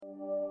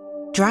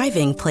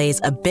Driving plays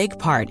a big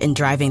part in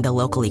driving the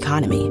local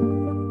economy.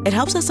 It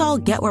helps us all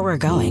get where we're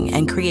going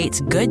and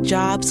creates good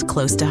jobs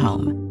close to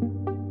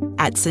home.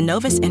 At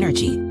Synovus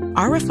Energy,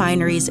 our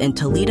refineries in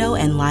Toledo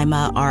and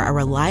Lima are a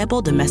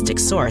reliable domestic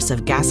source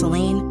of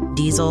gasoline,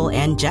 diesel,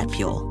 and jet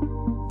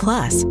fuel.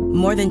 Plus,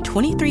 more than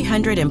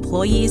 2,300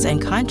 employees and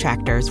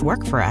contractors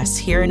work for us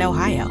here in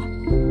Ohio.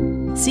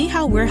 See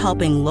how we're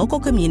helping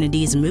local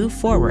communities move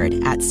forward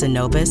at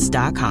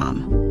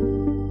Synovus.com.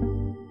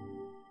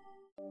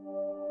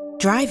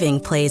 Driving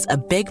plays a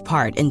big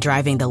part in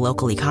driving the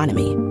local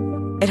economy.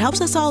 It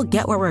helps us all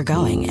get where we're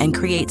going and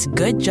creates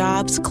good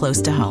jobs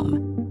close to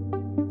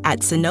home. At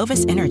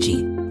Synovus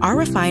Energy, our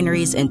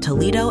refineries in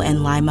Toledo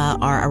and Lima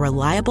are a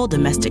reliable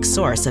domestic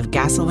source of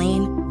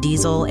gasoline,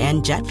 diesel,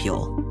 and jet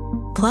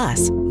fuel.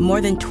 Plus,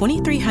 more than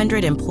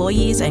 2,300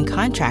 employees and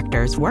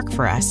contractors work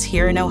for us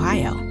here in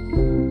Ohio.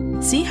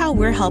 See how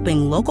we're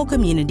helping local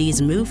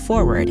communities move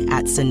forward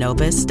at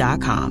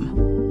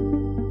Synovus.com.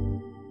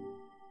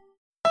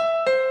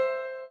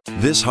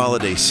 This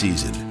holiday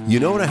season,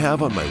 you know what I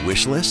have on my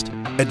wish list?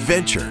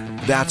 Adventure.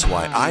 That's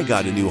why I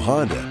got a new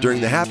Honda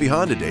during the Happy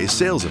Honda Days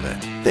sales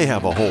event. They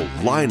have a whole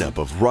lineup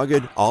of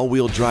rugged,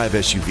 all-wheel drive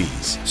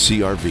SUVs,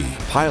 CR-V,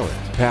 Pilot,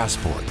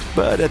 Passport.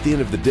 But at the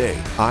end of the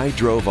day, I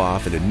drove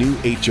off in a new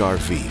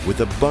HR-V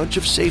with a bunch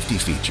of safety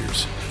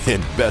features.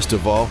 And best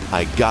of all,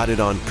 I got it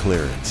on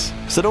clearance.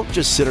 So don't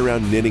just sit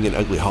around knitting an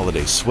ugly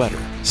holiday sweater.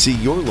 See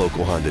your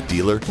local Honda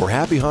dealer for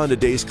Happy Honda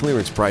Days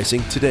clearance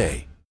pricing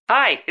today.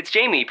 Hi, it's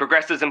Jamie,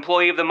 Progressive's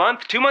Employee of the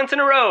Month, 2 months in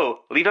a row.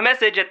 Leave a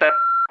message at the...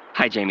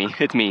 Hi, Jamie.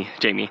 It's me,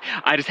 Jamie.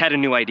 I just had a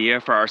new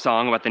idea for our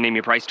song about the Name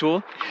Your Price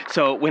tool.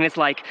 So when it's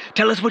like,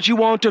 tell us what you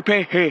want to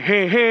pay, hey,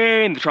 hey,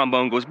 hey, and the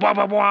trombone goes, blah,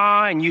 blah,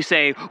 blah, and you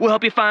say, we'll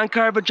help you find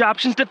coverage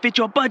options to fit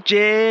your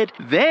budget.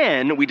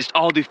 Then we just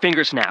all do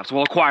finger snaps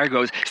while a choir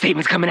goes,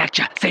 savings coming at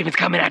ya, savings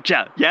coming at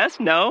ya. Yes?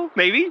 No?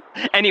 Maybe?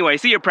 Anyway,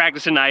 see your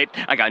practice tonight.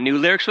 I got new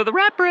lyrics for the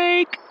rap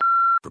break.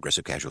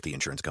 Progressive Casualty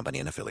Insurance Company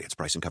and Affiliates.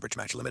 Price and coverage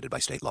match limited by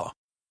state law.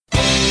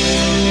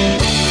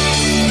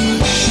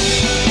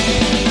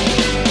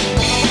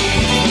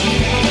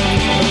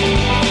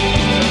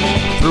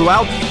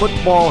 Throughout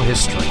football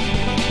history,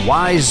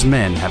 wise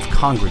men have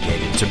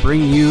congregated to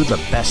bring you the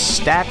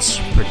best stats,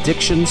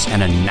 predictions,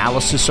 and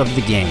analysis of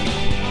the game.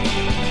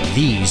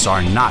 These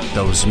are not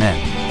those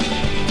men.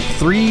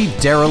 3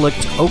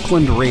 derelict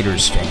Oakland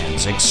Raiders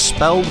fans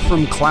expelled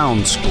from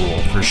clown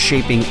school for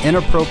shaping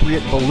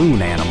inappropriate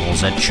balloon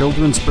animals at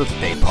children's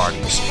birthday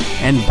parties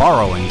and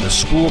borrowing the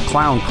school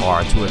clown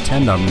car to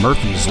attend a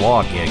Murphy's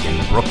Law gig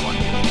in Brooklyn.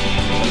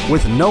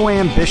 With no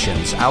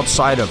ambitions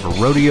outside of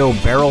rodeo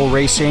barrel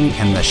racing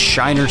and the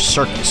Shiner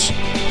Circus,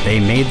 they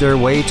made their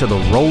way to the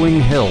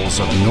rolling hills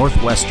of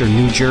northwestern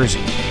New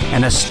Jersey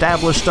and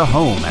established a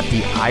home at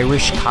the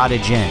Irish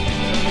Cottage Inn.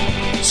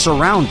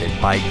 Surrounded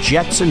by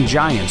Jets and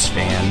Giants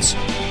fans,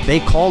 they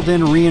called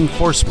in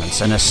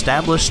reinforcements and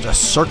established a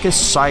circus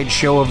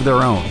sideshow of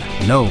their own,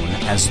 known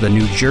as the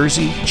New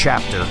Jersey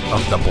chapter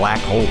of the Black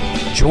Hole.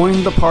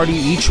 Join the party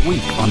each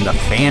week on the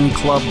Fan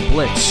Club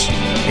Blitz,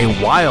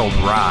 a wild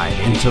ride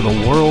into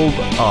the world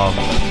of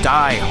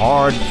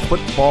die-hard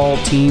football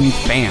team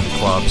fan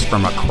clubs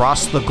from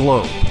across the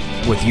globe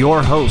with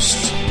your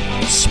hosts,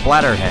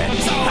 Splatterhead,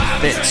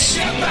 Fitz,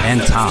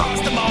 and Tom,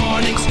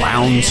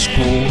 Clown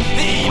School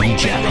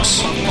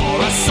Rejects.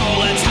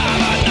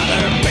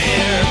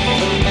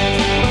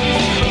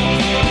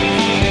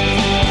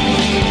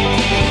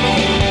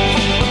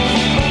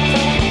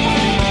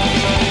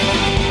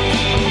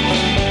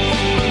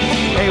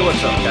 Hey,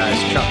 what's up, guys?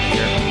 Chuck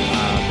here.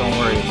 Don't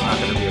worry, it's not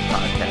going to be a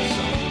podcast,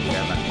 so we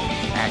have an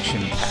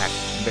action-packed,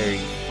 very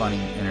funny,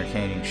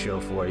 entertaining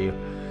show for you.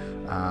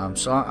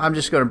 So I'm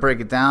just going to break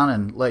it down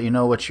and let you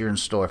know what you're in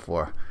store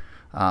for.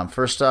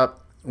 First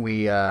up,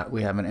 we have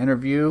an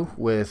interview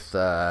with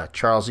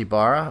Charles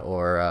Ibarra,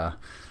 or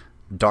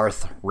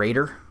Darth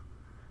Raider,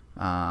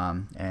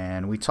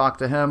 and we talked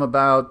to him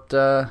about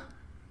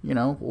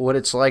what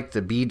it's like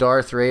to be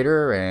Darth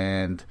Raider,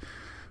 and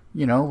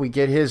we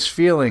get his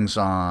feelings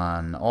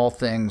on all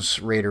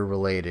things Raider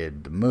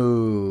related, the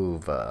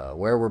move,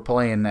 where we're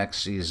playing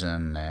next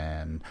season,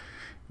 and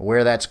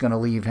where that's going to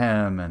leave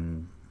him,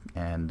 and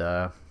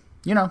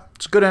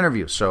it's a good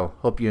interview, so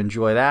hope you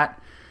enjoy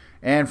that.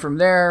 And from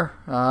there,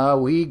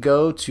 we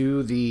go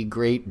to the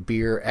Great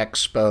Beer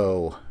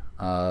Expo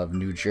of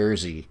New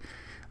Jersey,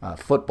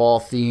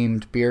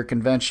 football-themed beer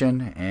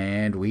convention,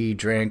 and we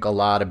drank a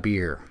lot of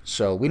beer.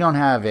 So we don't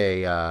have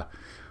a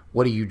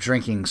what are you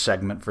drinking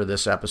segment for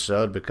this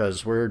episode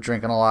because we're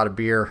drinking a lot of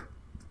beer.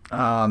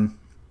 And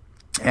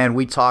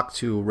we talked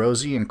to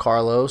Rosie and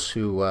Carlos,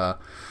 who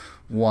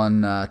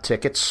won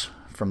tickets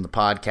from the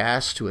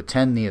podcast to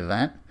attend the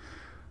event.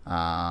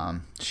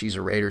 She's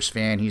a Raiders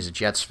fan, he's a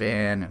Jets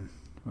fan,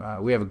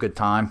 and we have a good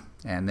time,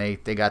 and they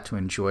got to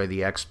enjoy the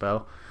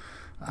expo.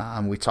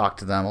 We talked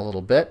to them a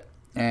little bit,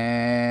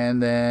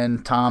 and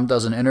then Tom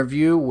does an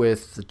interview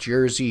with the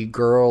Jersey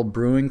Girl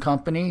Brewing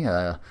Company,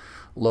 a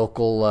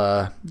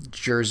local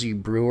Jersey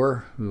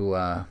brewer who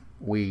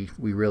we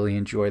really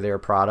enjoy their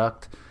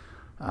product.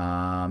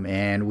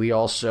 And we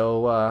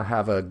also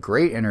have a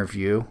great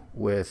interview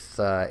with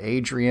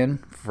Adrian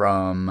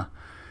from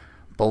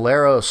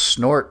Bolero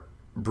Snort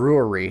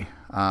Brewery,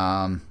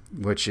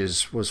 which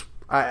was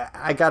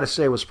I got to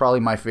say was probably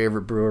my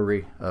favorite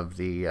brewery of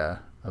the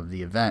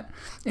event.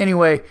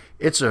 Anyway,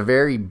 it's a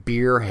very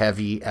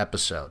beer-heavy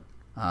episode.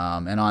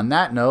 And on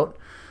that note,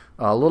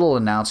 a little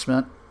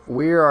announcement.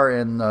 We are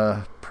in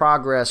the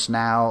progress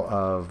now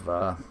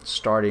of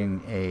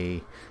starting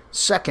a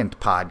second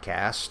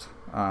podcast,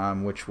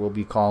 which we'll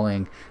be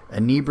calling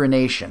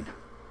Inebrination.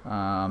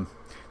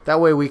 That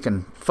way we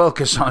can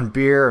focus on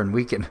beer and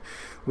we can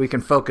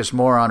focus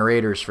more on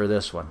Raiders for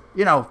this one.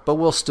 But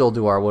we'll still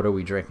do our What Are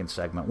We Drinking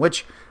segment,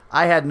 which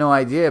I had no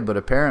idea, but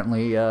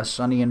apparently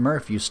Sonny and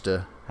Murph used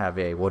to have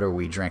a What Are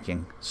We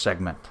Drinking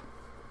segment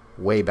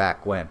way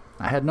back when.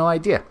 I had no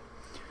idea.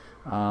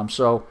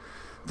 So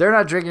they're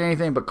not drinking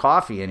anything but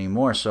coffee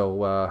anymore,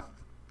 so,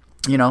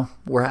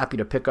 we're happy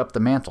to pick up the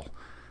mantle.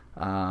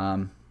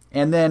 And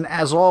then,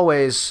 as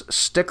always,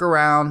 stick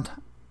around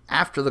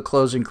after the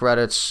closing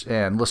credits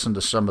and listen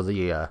to some of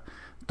the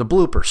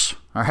bloopers.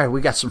 All right,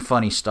 we got some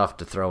funny stuff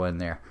to throw in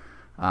there.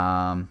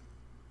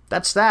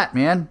 That's that,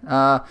 man.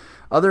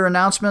 Other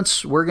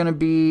announcements, we're going to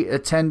be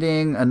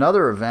attending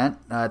another event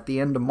at the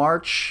end of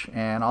March,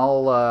 and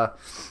I'll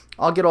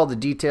get all the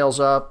details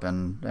up,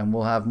 and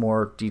we'll have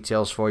more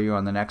details for you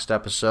on the next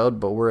episode,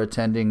 but we're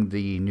attending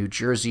the New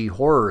Jersey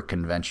Horror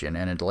Convention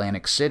in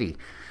Atlantic City,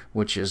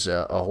 which is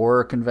a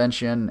horror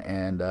convention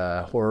and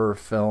a horror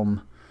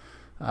film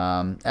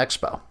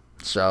expo.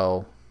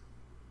 So,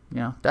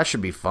 that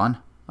should be fun.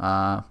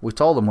 We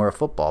told them we're a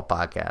football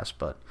podcast,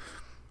 but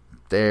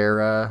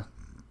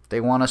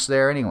they want us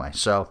there anyway,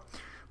 so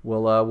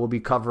we'll be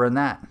covering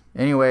that.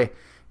 Anyway,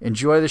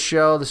 enjoy the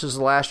show. This is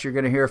the last you're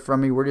going to hear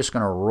from me. We're just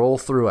going to roll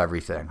through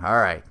everything. All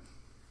right.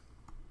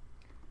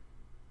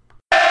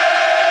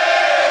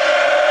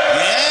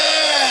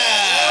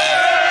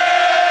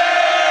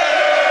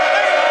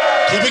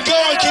 Keep it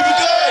going, keep it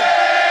going.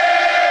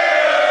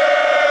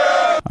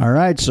 All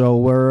right, so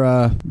we're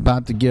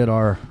about to get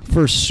our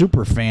first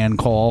super fan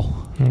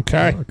call.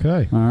 Okay.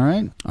 All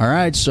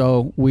right,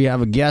 so we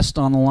have a guest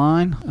on the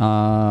line.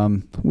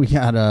 We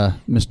got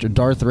Mr.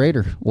 Darth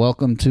Raider.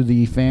 Welcome to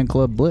the Fan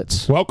Club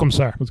Blitz. Welcome,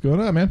 sir. What's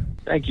going on, man?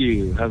 Thank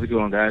you. How's it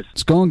going, guys?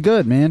 It's going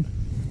good, man.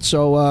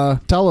 So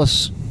tell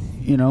us,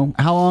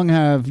 how long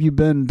have you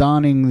been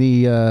donning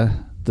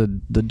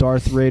the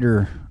Darth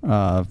Raider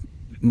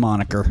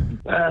moniker?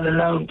 Well, a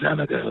long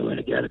time ago in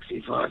a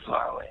galaxy far,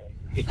 far away.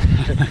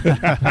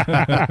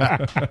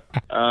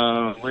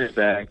 Way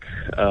back,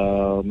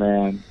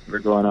 man, we're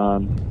going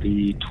on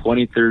the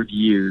 23rd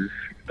year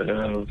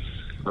of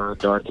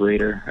Darth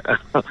Raider. It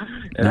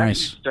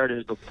Nice. actually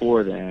started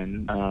before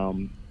then.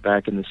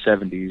 Back in the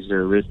 70s,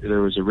 there was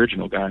an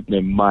original guy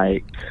named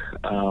Mike.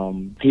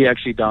 He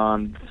actually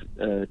donned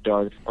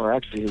Darth, or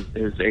actually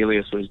his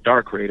alias was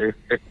Dark Raider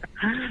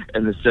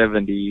in the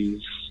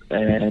 70s,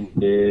 and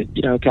it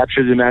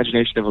captured the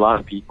imagination of a lot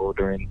of people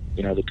during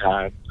the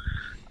time.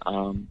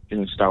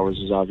 Star Wars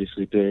was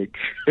obviously big,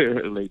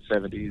 late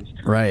 70s.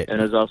 Right. And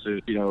it was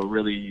also,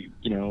 really,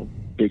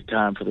 big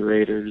time for the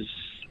Raiders.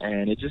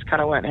 And it just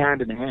kind of went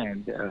hand in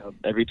hand.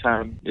 Every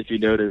time, if you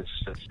notice,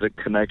 the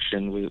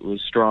connection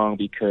was strong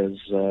because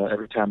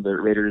every time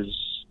the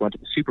Raiders went to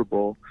the Super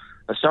Bowl,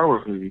 a Star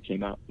Wars movie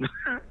came out.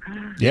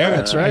 Yeah,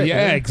 that's right.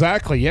 Yeah,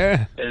 exactly.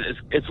 Yeah.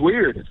 It's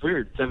weird. It's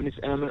weird. 70s,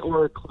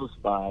 or close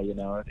by.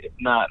 It's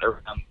not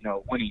around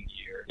winning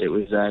year. It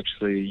was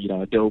actually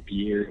a dope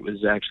year. It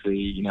was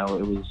actually it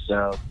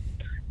was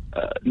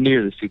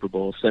near the Super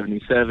Bowl.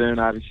 77,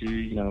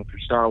 obviously, for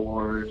Star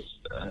Wars.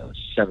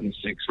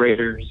 76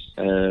 Raiders.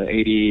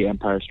 80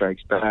 Empire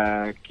Strikes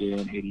Back,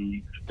 and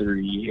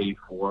 83,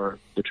 84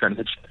 Return of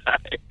the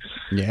Jedi.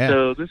 Yeah.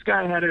 So this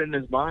guy had it in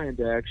his mind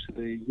to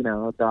actually,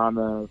 don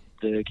the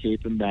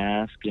cape and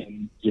mask,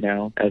 and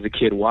as a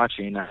kid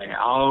watching, I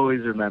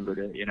always remembered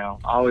it.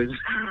 Always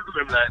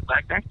remember that.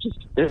 Like that just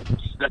fits.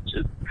 That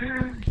just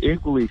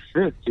equally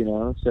fits.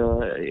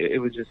 So it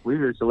was just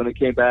weird. So when it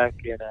came back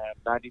in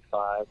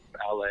 '95,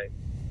 LA.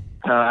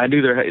 I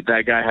knew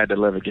that guy had to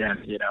live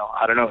again.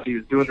 I don't know if he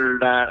was doing it or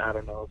not. I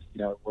don't know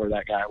if, where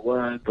that guy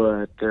was,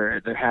 but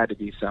there had to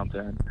be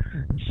something.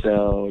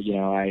 So,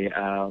 I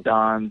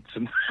donned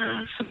some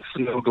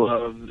snow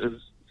gloves,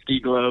 ski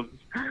gloves,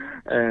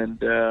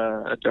 and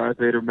a Darth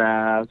Vader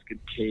mask and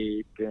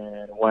cape,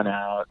 and went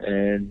out.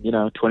 And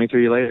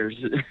 23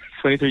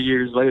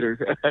 years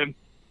later, I'm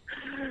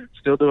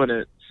still doing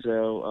it.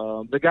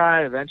 So the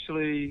guy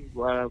eventually.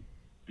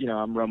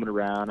 I'm roaming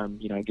around. I'm,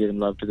 giving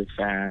love to the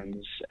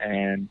fans,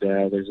 and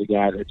there's a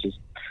guy that just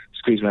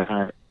squeezed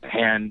my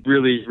hand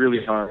really,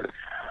 really hard,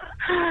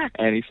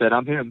 and he said,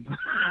 "I'm him."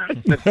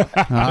 He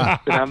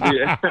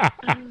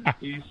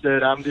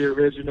said, "I'm the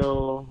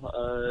original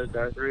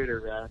Darth Vader,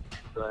 man."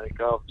 He's like,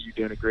 "Oh, you're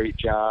doing a great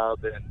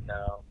job, and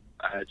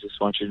I just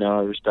want you to know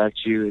I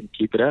respect you and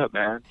keep it up,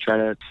 man. Try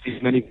to see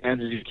as many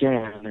fans as you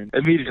can." And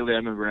immediately, I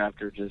remember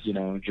after just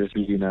meeting,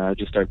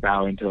 just start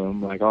bowing to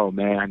him like, "Oh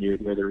man, you're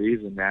the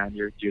reason, man.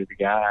 You're the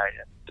guy."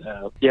 And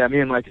yeah, me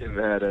and Mike have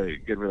had a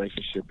good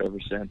relationship ever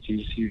since.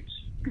 He's a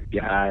good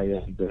guy,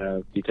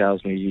 and he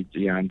tells me,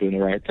 I'm doing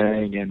the right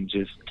thing, and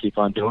just keep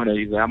on doing it.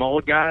 He's like, I'm an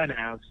old guy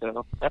now,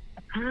 so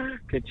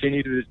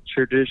continue the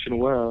tradition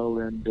well,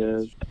 and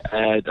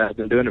I've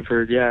been doing it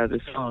for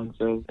this long,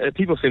 so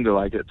people seem to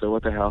like it. So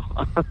what the hell?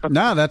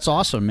 No, that's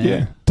awesome, man.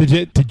 Yeah.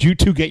 Did you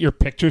two get your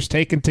pictures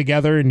taken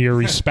together in your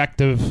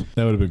respective?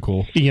 That would have been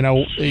cool. His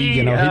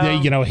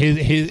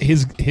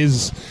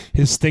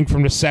thing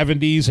from the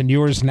 '70s and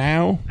yours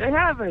now. They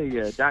have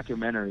a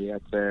documentary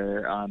up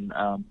there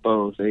on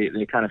both.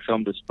 They kind of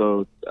filmed us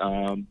both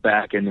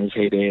back in his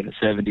heyday in the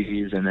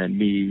 '70s, and then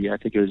me. I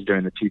think it was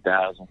during the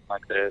 2000s,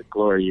 like the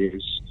glory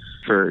years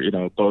for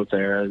both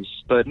eras.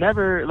 But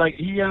never, like,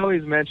 he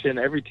always mentioned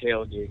every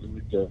tailgate he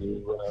would go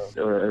to,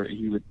 or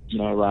he would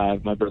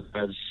arrive. My brother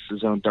has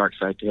his own Dark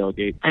Side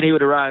tailgate, and he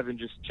would arrive and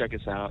just check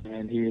us out.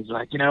 And he was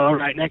like, all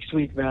right, next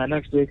week, man,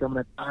 next week I'm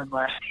gonna time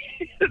my.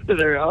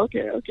 They're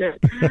okay.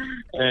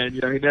 And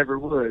he never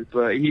would,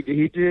 but he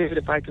did,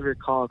 if I can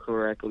recall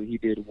correctly, he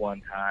did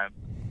one time.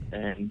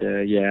 And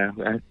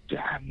I'm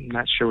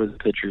not sure where the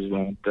pictures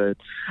went, but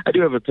I do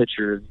have a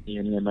picture of me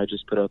and him I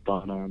just put up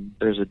on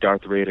there's a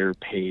Darth Raider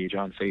page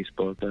on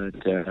Facebook. But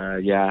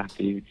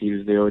he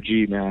was the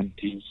OG, man.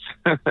 He's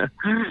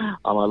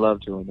all my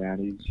love to him,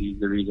 man. He's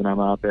the reason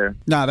I'm out there.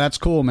 No, that's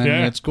cool, man.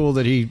 Yeah. That's cool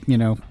that he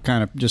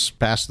kind of just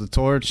passed the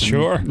torch.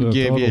 Sure, and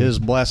gave you his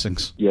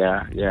blessings.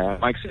 Yeah.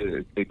 Mike's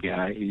a big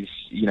guy. He's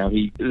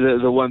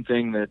the one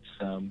thing that's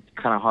kind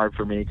of hard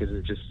for me because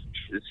it's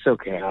so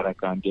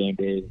chaotic on game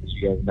days, as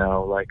you guys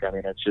know. Like, I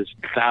mean, it's just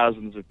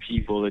thousands of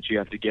people that you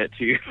have to get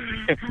to.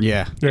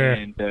 Yeah.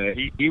 And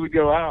he would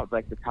go out,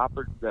 like, the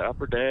upper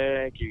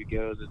deck. He would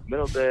go to the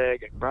middle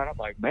deck and front. I'm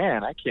like,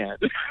 man, I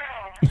can't.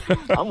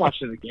 I'm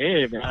watching the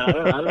game, man.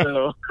 I don't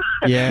know.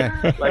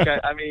 Yeah. Like,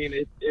 I mean,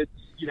 it's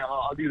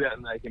I'll do that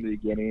in the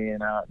beginning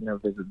and out,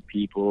 visit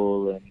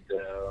people, and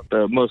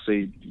but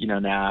mostly,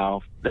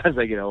 now as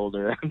I get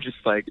older, I'm just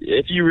like,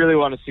 if you really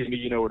want to see me,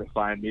 you know where to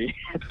find me.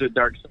 It's the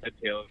Dark Side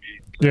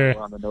tailgate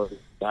on the northern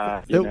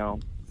side.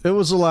 It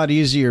was a lot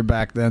easier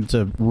back then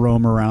to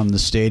roam around the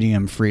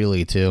stadium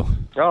freely too.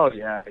 Oh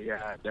yeah,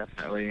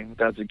 definitely.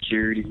 Without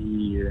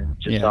security and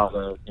just all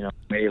the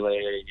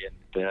melee and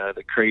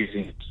the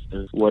craziness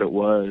of what it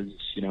was,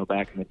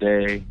 back in the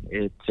day.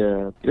 It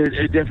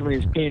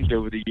definitely has changed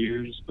over the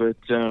years, but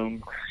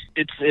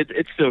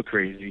it's still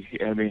crazy.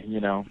 I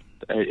mean,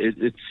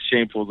 it's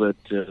shameful that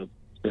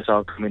it's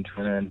all coming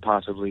to an end,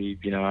 possibly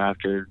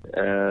after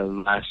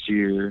last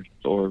year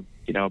or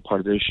part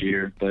of this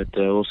year. But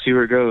we'll see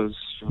where it goes.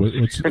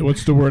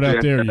 What's the word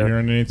out there? You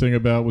hearing anything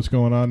about what's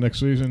going on next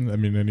season? I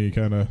mean, any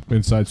kind of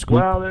inside scoop?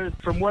 Well,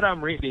 from what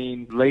I'm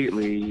reading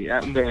lately,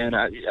 I mean,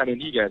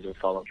 you guys have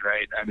followed,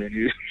 right? I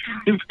mean,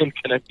 you've been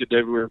connected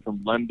everywhere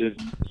from London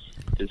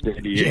to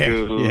San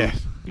Diego. Yeah.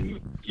 I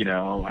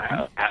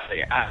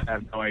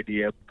have no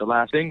idea. The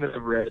last thing that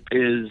I've read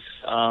is,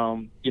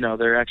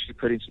 they're actually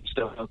putting some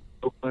stuff up in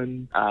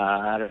Oakland.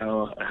 I don't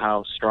know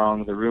how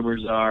strong the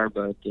rumors are,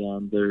 but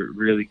they're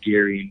really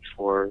gearing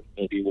for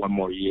maybe one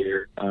more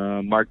year.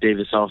 Mark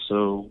Davis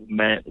also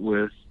met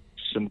with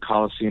some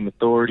Coliseum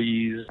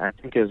authorities, I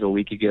think it was a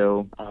week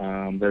ago.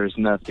 There's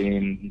no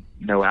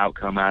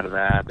outcome out of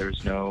that.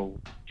 There's no,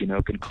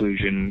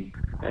 conclusion.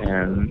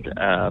 And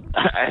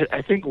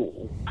I think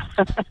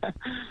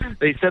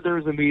they said there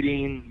was a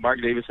meeting.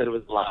 Mark Davis said it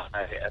was a lie,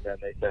 and then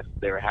they said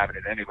they were having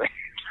it anyway.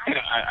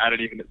 I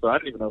don't even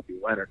know if he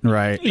went or not.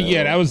 Right. So.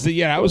 Yeah, that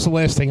was the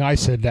last thing I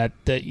said that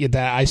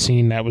I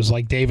seen. That was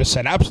like Davis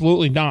said,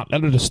 absolutely not.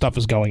 None of this stuff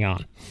is going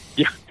on.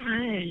 Yeah.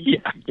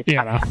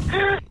 They're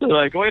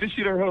like, way to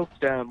shoot our hopes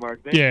down,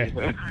 Mark. Thank you.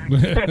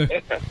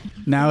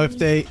 Now, if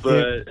they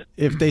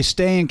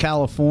stay in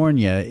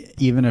California,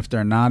 even if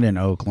they're not in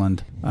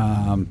Oakland,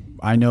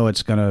 I know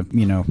it's going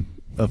to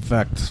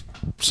affect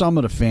some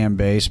of the fan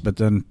base, but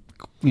then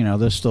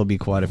there'll still be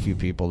quite a few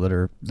people that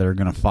are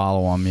going to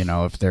follow them,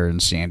 if they're in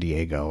San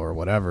Diego or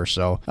whatever.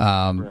 So,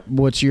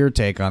 what's your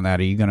take on that?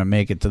 Are you going to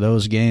make it to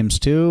those games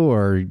too,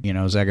 or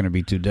is that going to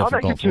be too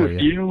difficult for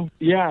you?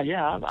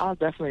 Yeah, I'll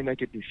definitely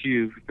make it to a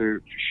few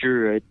for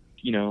sure.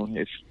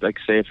 If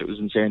it was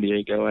in San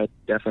Diego, I'd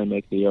definitely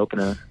make the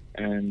opener.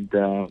 And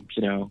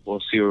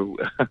we'll see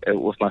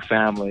with my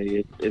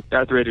family.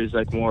 Darth Raider is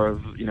like more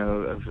of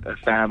a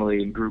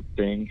family and group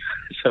thing.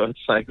 So it's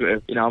like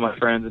if all my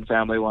friends and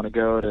family want to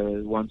go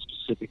to one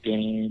specific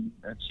game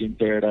and see them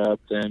paired up,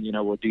 then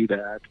we'll do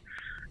that.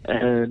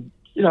 And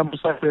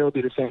most likely it'll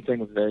be the same thing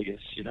with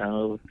Vegas.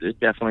 It's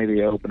definitely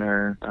the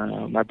opener.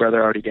 My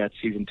brother already got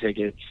season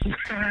tickets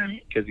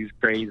because he's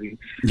crazy.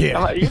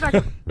 Yeah, you're not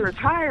going to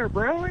retire,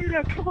 bro.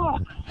 Come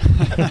on.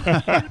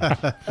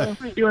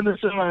 We're doing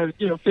this in my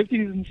 50s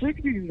and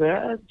 60s,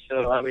 man.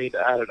 So I mean,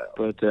 I don't know,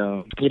 but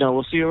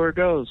we'll see where it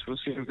goes. But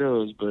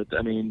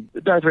I mean,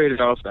 the Darth Raiders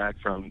are also back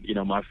from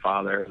my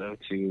father though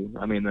too.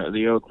 I mean,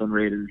 the Oakland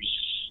Raiders.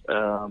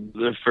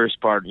 The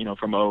first part,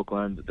 from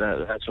Oakland,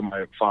 that's where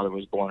my father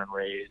was born and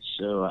raised.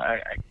 So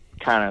I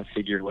kind of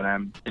figured when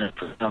I'm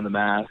putting on the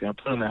mask and I'm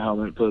putting on the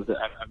helmet,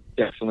 I'm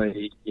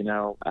definitely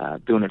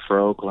doing it for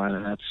Oakland,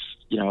 and that's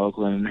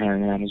Oakland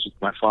hand in hand is with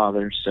my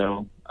father.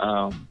 So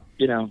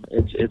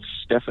it's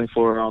definitely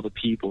for all the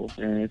people,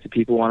 and if the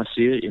people want to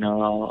see it,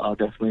 I'll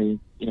definitely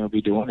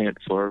be doing it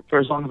for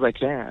as long as I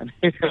can.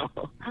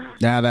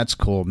 Yeah, that's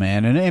cool,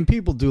 man, and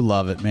people do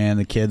love it, man.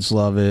 The kids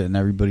love it, and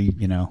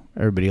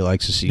everybody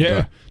likes to see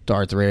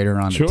Darth Vader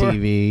on the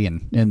TV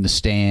and in the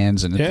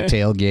stands and at the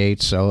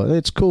tailgate. So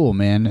it's cool,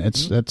 man.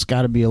 It's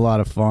got to be a lot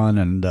of fun.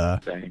 And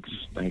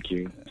thank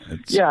you.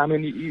 Yeah, I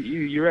mean,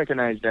 you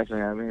recognize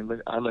definitely. I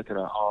mean, I look at it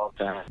all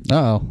the time.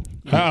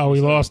 Uh-oh,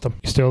 we lost him.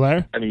 You still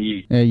there? I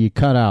mean, you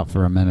cut out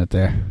for a minute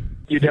there.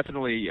 You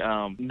definitely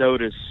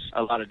notice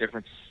a lot of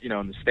difference, in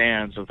the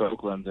stands of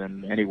Oakland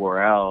than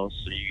anywhere else.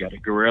 So you got a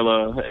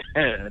gorilla,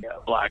 and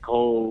a black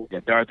hole, you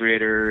got Darth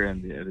Vader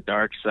and the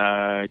dark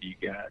side. You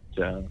got,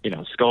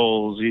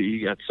 skulls.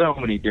 You got so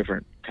many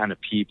different kind of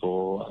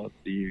people.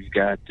 You've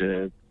got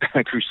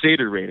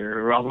Crusader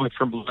Raider, all the way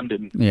from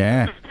London.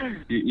 Yeah.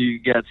 You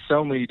got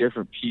so many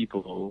different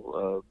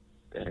people.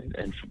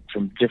 And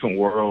from different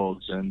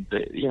worlds, and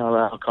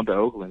they'll come to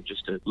Oakland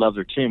just to love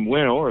their team,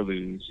 win or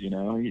lose. You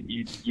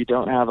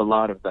don't have a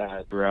lot of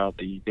that throughout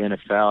the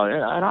NFL,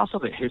 and also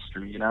the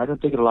history. I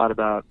don't think a lot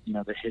about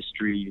the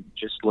history,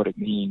 just what it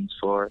means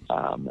for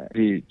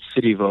the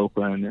city of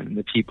Oakland and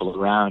the people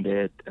around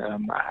it.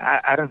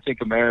 I don't think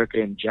America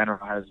in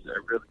general has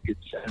a really good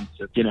sense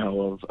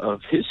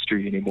of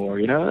history anymore.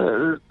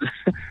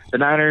 The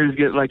Niners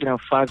get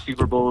 5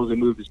 Super Bowls and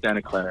move to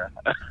Santa Clara.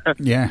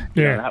 Yeah,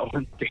 that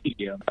one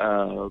stadium.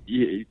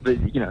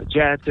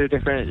 Jets are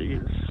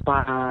different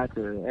spots.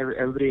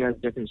 Everybody has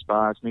different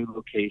spots, new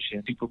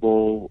locations, Super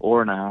Bowl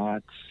or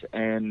not.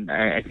 And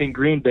I think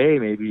Green Bay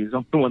maybe is the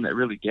only one that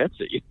really gets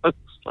it. It's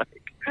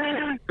like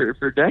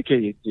for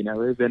decades,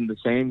 they've been the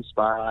same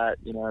spot.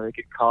 They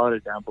could call it a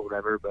dump or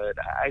whatever, but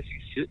I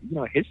see,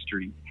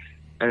 history.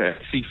 I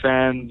see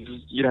fans,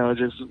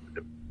 just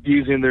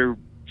using their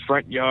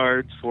front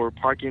yards for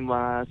parking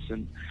lots,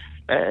 and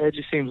it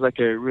just seems like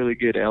a really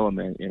good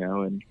element,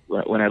 and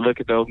when I look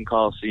at the Oakland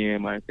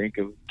Coliseum, I think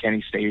of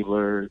Kenny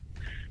Stabler,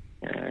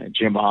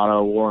 Jim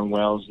Otto, Warren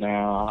Wells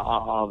now,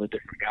 all the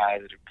different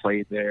guys that have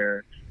played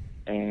there.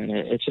 And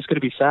it's just going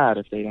to be sad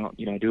if they don't,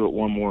 do it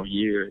one more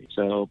year.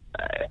 So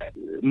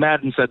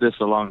Madden said this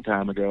a long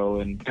time ago,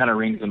 and kind of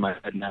rings in my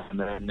head now and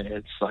then.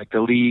 It's like the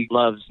league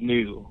loves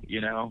new,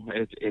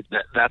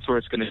 that's where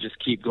it's going to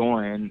just keep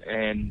going,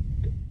 and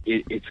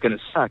it's going to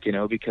suck,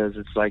 because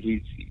it's like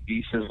he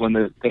says when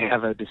they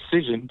have a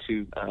decision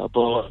to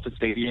blow up the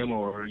stadium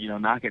or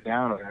knock it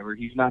down or whatever,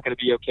 he's not going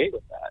to be okay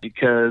with that,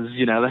 because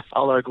that's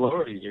all our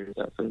glory here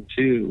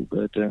too.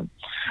 But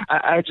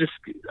I just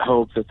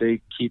hope that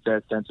they keep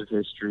that sense of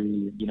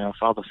history. If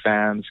all the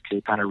fans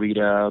could kind of read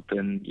up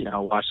and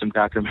watch some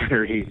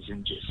documentaries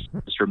and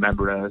just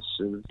remember us,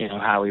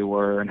 how we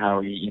were and how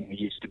we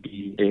used to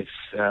be. If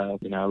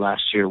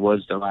last year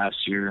was the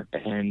last year,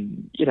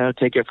 and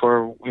take it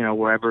for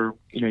wherever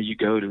you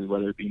go to,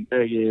 whether it be in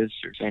Vegas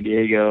or San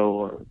Diego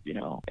or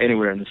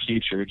anywhere in the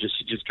future,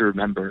 just to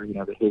remember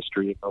the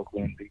history of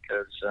Oakland,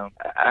 because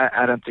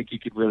I don't think you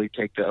could really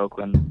take the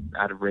Oakland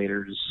out of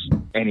Raiders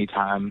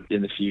anytime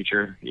in the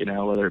future,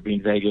 whether it be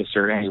in Vegas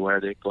or anywhere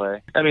they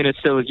play. I mean, it's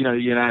still the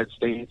United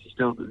States. It's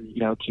still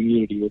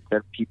community. It's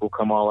that people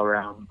come all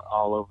around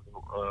all over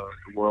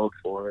the world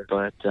for it.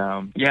 But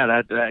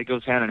that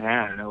goes hand in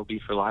hand, and it'll be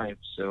for life.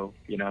 So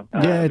being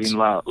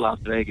Las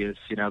Vegas,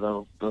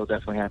 they'll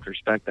definitely have to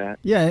respect that.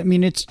 Yeah, I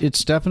mean,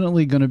 it's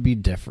definitely going to be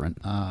different.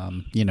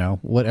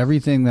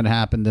 Everything that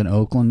happened in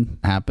Oakland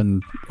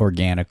happened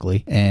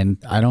organically, and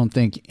I don't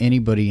think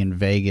anybody in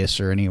Vegas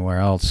or anywhere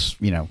else,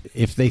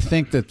 if they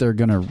think that they're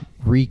going to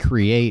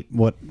recreate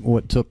what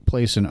took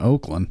place in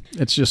Oakland,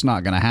 it's just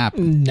not going to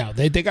happen. No,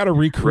 they got to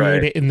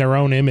recreate it in their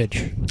own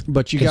image.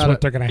 But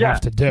what they're going to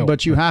have to do.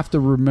 But you have to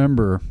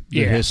remember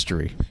the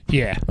history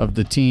of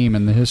the team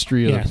and the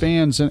history of the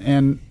fans,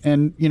 and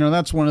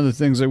that's one of the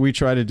things that we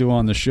try to do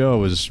on the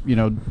show is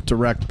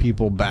direct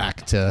people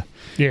back to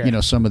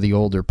some of the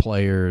older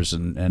players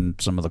and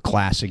some of the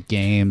classic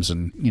games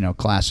and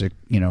classic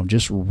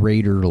just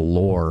Raider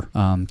lore,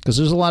 because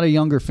there's a lot of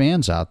younger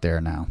fans out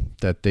there now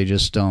that they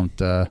just don't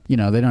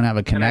they don't have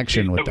a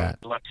connection with that.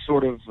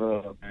 Sort of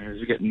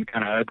it's getting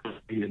kind of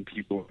ugly, and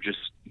people just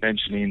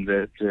mentioning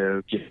that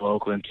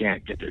Oakland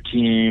can't get their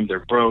team, they're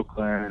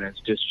Brooklyn, it's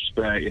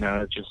disrespect,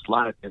 it's just a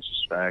lot of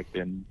disrespect,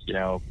 and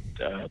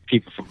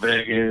people from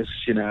Vegas,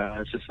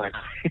 it's just like,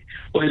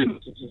 wait a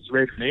minute, this is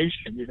Raider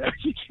Nation,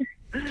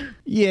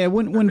 Yeah,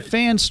 when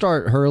fans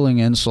start hurling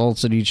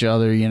insults at each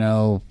other,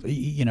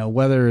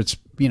 whether it's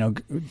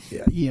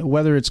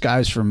whether it's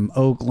guys from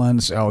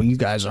Oakland, say, oh, you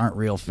guys aren't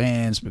real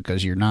fans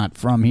because you're not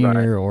from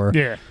here,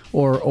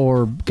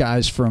 or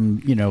guys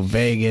from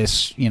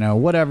Vegas,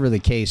 whatever the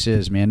case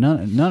is, man,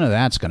 none of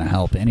that's going to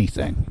help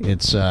anything.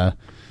 It's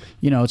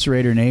it's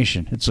Raider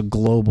Nation. It's a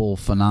global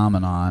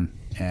phenomenon.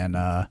 And,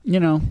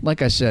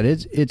 like I said,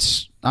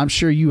 it's I'm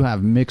sure you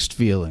have mixed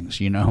feelings,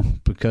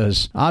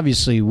 because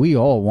obviously we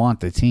all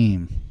want the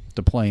team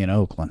to play in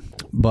Oakland.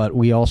 But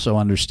we also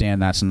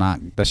understand that's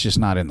just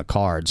not in the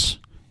cards.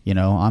 You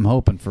know, I'm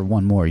hoping for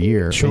one more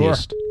year. Sure. At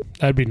least.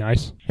 That'd be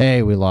nice.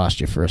 Hey, we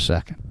lost you for a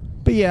second.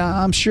 But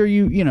yeah, I'm sure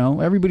you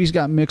know, everybody's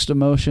got mixed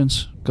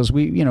emotions because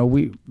we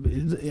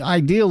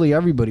ideally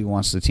everybody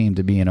wants the team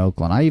to be in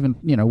Oakland. I even,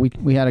 you know,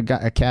 we had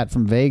a cat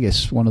from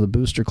Vegas, one of the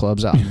booster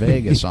clubs out in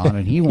Vegas on,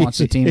 and he wants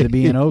the team to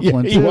be in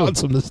Oakland he too. He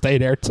wants them to stay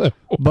there too.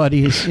 But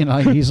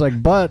he's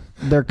like, but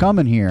they're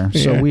coming here,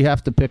 so we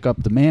have to pick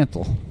up the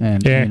mantle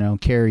and you know,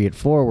 carry it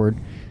forward.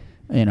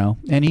 You know,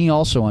 and he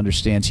also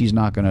understands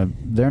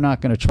they're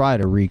not gonna try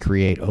to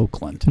recreate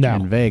Oakland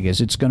in Vegas.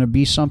 It's gonna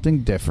be something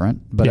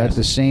different, but at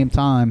the same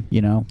time,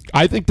 you know,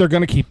 I think they're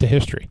gonna keep the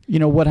history. You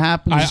know what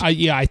happens?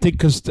 I think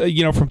because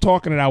you know, from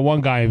talking to that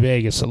one guy in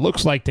Vegas, it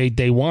looks like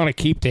they want to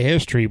keep the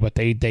history, but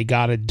they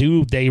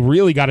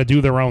really got to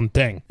do their own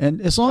thing. And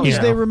as long as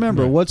they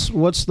remember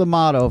what's the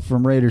motto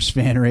from Raiders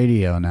Fan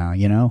Radio now,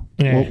 you know,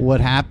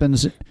 what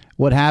happens.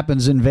 What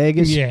happens in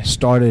Vegas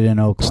started in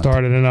Oakland.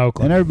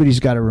 And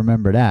everybody's got to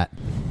remember that.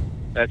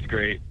 That's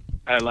great.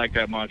 I like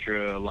that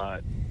mantra a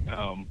lot.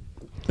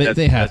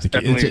 They have to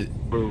keep it.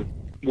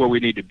 Where we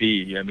need to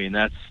be. I mean,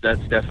 that's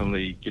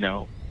definitely, you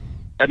know,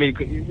 I mean,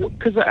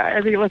 because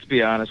I think, let's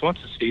be honest, once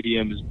the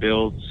stadium is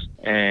built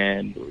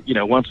and, you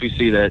know, once we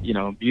see that, you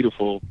know,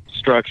 beautiful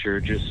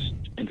structure just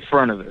in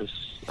front of us,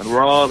 and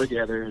we're all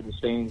together in the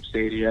same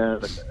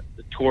stadium, and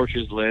the torch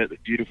is lit, the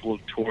beautiful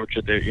torch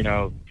at the, you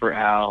know, for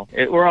Al.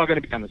 We're all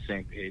going to be on the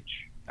same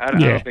page. I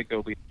don't think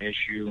there'll be an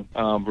issue,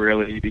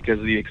 really, because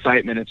of the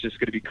excitement. It's just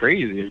going to be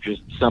crazy. It's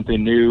just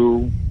something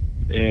new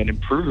and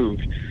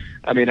improved.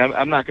 I mean,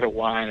 I'm not going to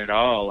whine at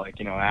all, like,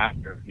 you know,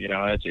 after. You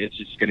know, it's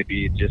just going to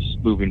be just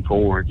moving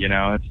forward, you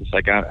know. It's just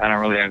like I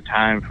don't really have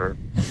time for,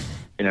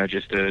 you know,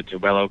 just to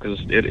bellow, because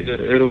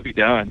it'll be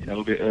done. You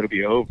know, it'll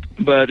be over.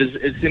 But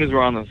as soon as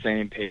we're on the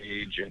same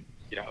page, and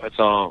you know, it's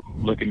all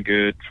looking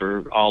good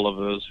for all of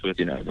us with,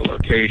 you know, the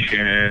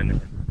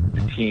location, the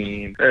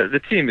team.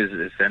 The team is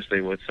essentially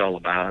what it's all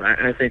about.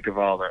 I think of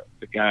all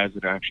the guys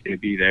that are actually going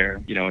to be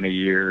there, you know, in a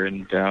year,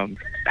 and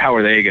how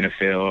are they going to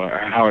feel, or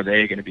how are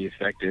they going to be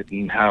affected,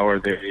 and how are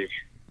they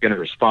going to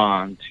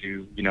respond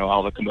to, you know,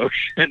 all the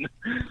commotion,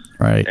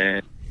 right?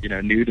 And, you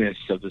know, newness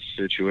of the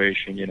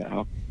situation, you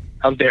know.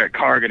 How's Derek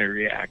Carr going to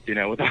react, you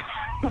know, with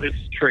all this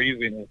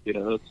craziness, you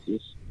know? It's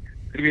just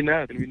going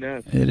to be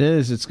nuts. It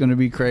is. It's going to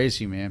be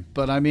crazy, man.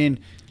 But, I mean,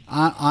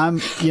 I'm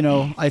you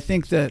know, I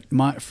think that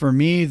for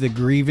me, the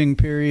grieving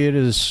period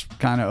is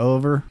kind of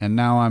over, and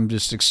now I'm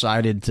just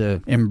excited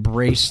to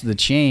embrace the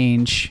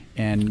change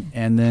and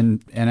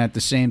at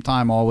the same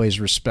time always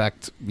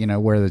respect, you know,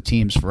 where the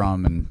team's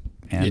from and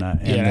the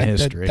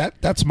history.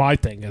 That's my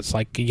thing. It's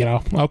like, you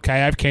know,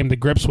 okay, I've came to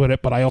grips with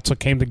it, but I also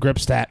came to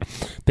grips that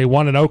they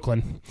won in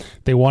Oakland,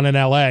 they won in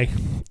L.A.,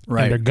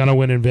 right? And they're gonna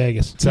win in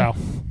Vegas. So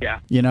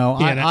you know,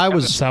 I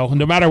was so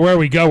no matter where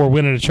we go, we're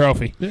winning a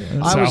trophy. You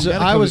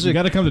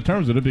got to come to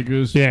terms with it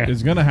because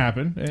it's gonna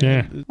happen.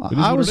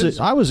 I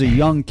was a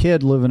young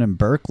kid living in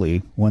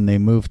Berkeley when they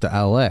moved to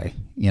L.A.,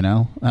 you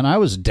know, and I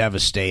was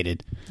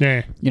devastated.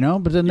 Yeah. You know,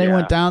 but then they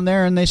went down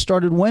there and they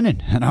started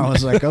winning, and I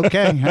was like,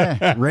 okay,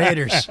 hey,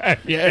 Raiders.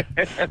 Yeah.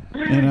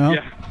 You know.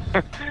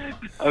 Yeah.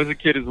 I was a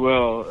kid as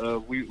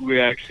well. We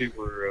actually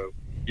were,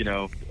 you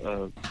know,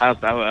 I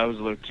was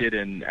a little kid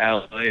in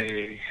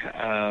L.A.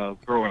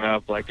 Growing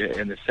up, like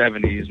in the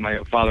 70s. My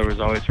father was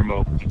always from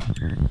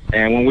Oakland,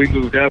 and when we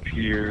moved up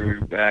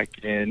here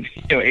back in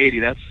 80,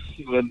 that's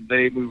when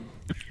they moved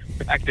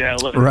back to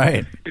L.A.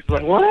 Right. It's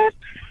like, what?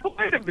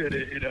 Wait a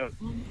minute, you know.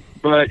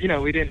 But, you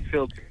know, we didn't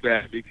feel too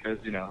bad because,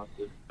 you know,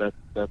 that's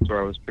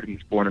where I was pretty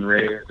much born and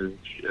raised,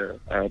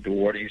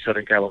 Duarte,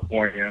 Southern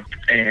California.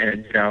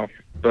 And, you know,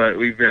 but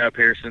we've been up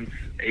here since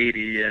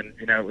 80, and,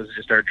 you know, it was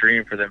just our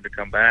dream for them to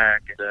come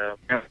back. And,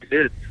 you know, we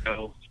did.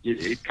 So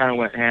it kind of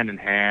went hand in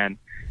hand.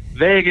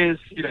 Vegas,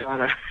 you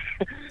know,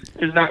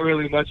 there's not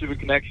really much of a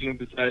connection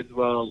besides,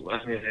 well,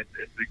 I mean,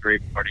 it's a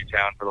great party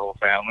town for the whole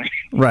family.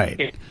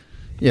 Right.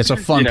 Yeah, it's a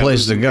fun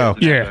place to go.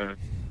 Yeah.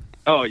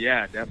 Oh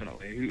yeah,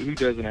 definitely. Who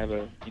doesn't have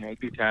a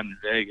good time in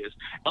Vegas?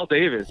 Al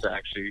Davis,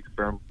 actually,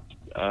 from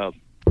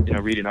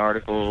reading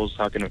articles,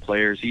 talking to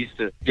players, he used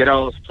to get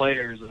all his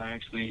players and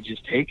actually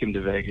just take him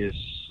to Vegas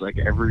like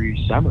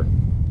every summer.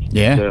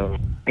 Yeah. So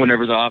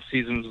whenever the off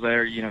season was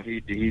there, you know,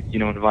 he'd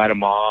invite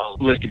them all.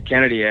 Listed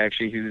Kennedy,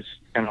 actually, who's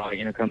kind of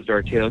like, comes to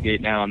our tailgate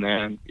now and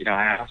then. You know,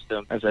 I asked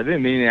him. I said, I've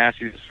been meaning to ask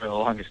you this for the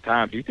longest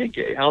time. Do you think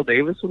Al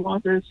Davis would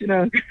want this? You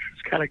know,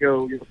 just kind of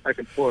go back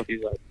and forth.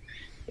 He's like,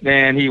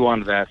 man, he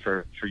wanted that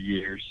for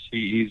years.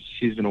 He's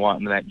been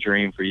wanting that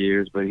dream for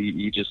years, but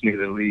he just knew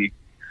the league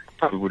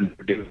probably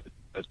wouldn't do it.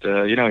 But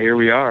here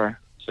we are.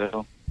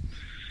 So,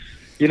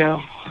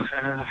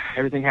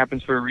 everything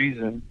happens for a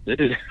reason.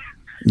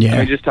 Yeah. I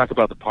mean, just talk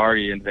about the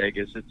party in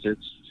Vegas. It's gonna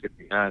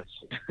be nuts.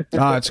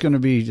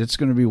 It's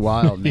gonna be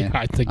wild, man. Yeah,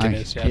 I think it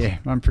is. Yes. Yeah,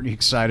 I'm pretty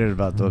excited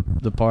about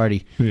the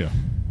party. Yeah.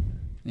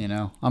 You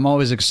know, I'm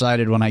always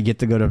excited when I get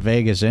to go to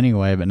Vegas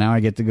anyway, but now I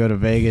get to go to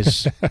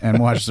Vegas and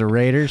watch the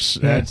Raiders.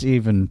 That's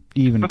even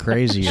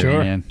crazier,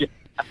 Sure. man. Yeah.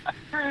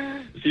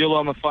 fuel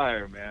on the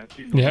fire, man.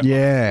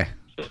 Yeah.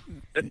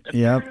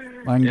 Yep.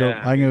 I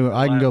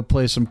can go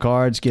play some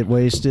cards, get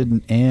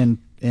wasted, and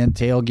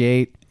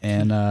tailgate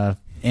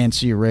and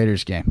see a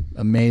Raiders game.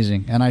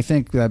 Amazing. And I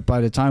think that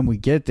by the time we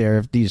get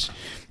there,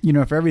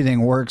 if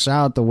everything works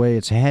out the way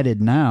it's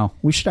headed now,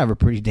 we should have a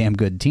pretty damn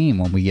good team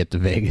when we get to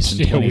Vegas in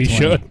 2020. We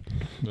should.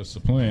 That's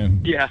the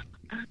plan. Yeah.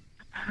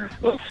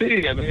 We'll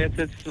see. I mean, it's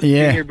the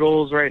senior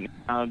Bulls right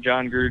now.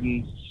 John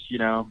Gruden's,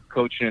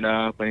 coaching it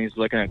up, and he's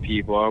looking at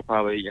people. I'll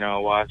probably,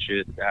 watch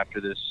it after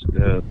this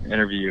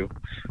interview.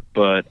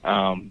 But,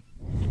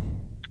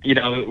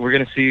 we're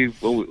going to see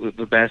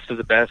the best of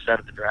the best out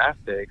of the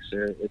draft picks.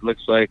 It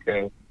looks like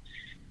the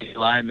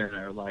linemen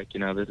are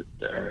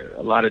there are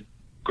a lot of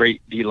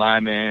great D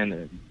linemen,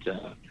 and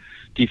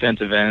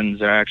defensive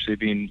ends are actually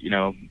being,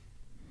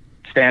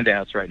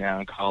 standouts right now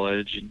in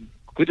college. And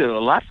we did a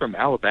lot from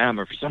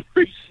Alabama for some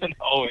reason.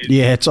 Always.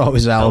 Yeah, it's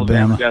always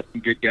Alabama. Got some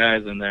good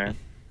guys in there.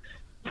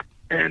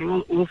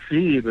 And we'll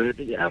see. But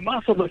I'm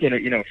also looking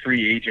at,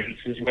 free agents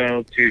as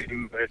well,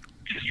 too. But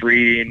just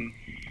reading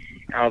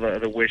how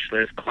the wish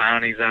list,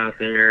 Clowney's out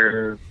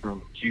there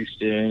from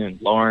Houston,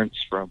 and Lawrence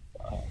from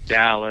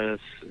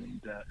Dallas,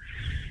 and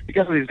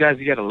because of these guys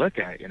you got to look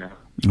at,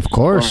 Of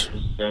course.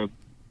 How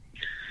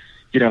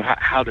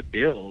to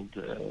build.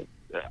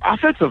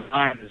 Offensive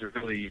line is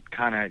really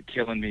kind of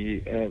killing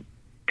me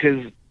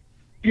because,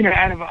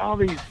 out of all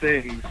these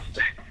things,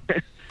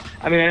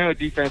 I mean, I know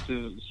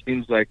defensive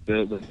seems like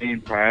the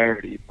main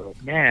priority,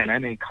 but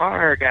man,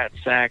 Carr got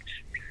sacked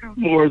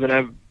more than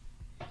I've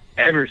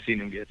ever seen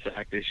him get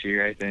sacked this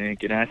year, I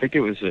think. And I think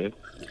it was one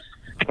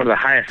of the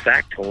highest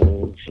sack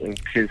totals of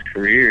his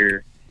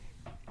career.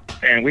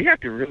 And we have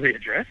to really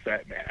address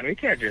that, man. We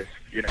can't just,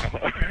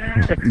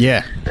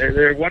 Yeah.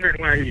 They're wondering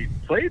why he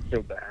played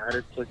so bad.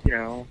 It's like,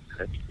 I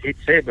hate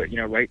to say it, but,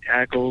 right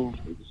tackle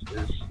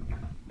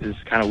is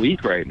kind of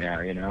weak right now,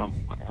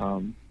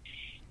 So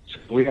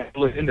we have to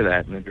look into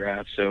that in the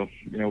draft. So,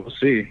 we'll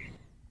see.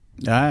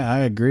 I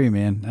agree,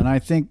 man. And I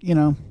think,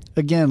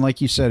 again, like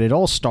you said, it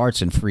all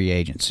starts in free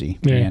agency.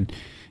 Yeah. And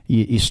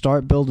you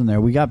start building there.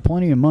 We got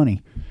plenty of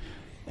money.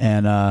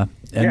 And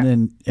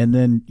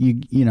then you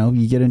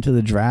get into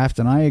the draft,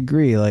 and I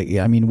agree.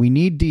 We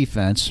need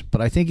defense,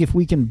 but I think if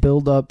we can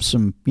build up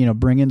some,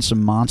 bring in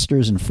some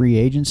monsters in free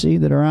agency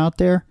that are out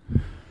there,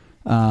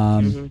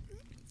 then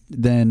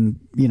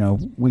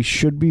we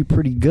should be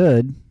pretty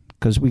good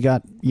because we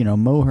got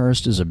Mo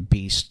Hurst is a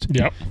beast.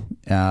 Yep.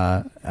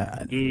 Yeah,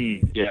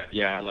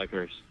 I like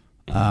Hurst.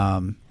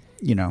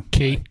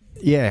 Key.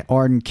 Yeah,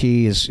 Arden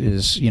Key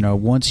is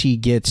once he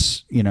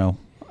gets a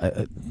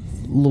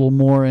little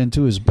more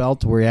into his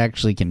belt where he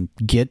actually can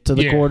get to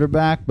the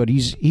quarterback, but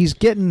he's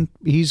getting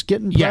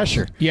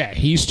pressure. Yeah,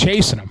 he's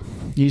chasing him.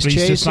 He's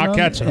just not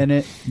catching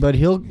him. But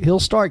he'll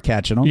start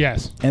catching them.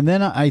 Yes. And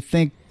then I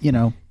think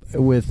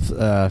with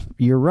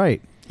you're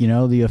right.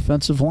 The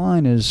offensive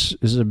line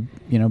is a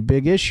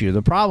big issue.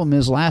 The problem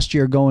is last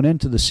year going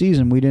into the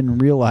season, we didn't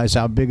realize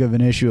how big of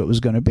an issue it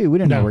was going to be. We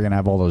didn't know we were going to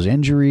have all those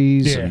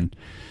injuries and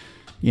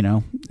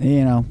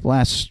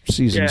last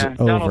season's over.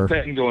 Donald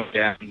Penn going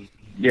down.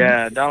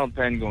 Yeah, Donald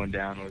Penn going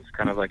down was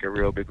kind of like a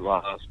real big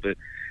loss. But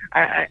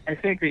I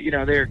think that,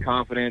 they're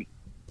confident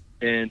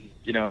in,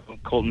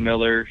 Colton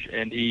Miller,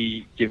 and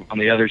he on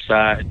the other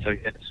side, so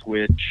he had to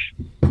switch.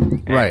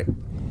 Right.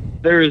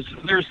 There was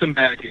some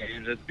bad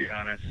games, let's be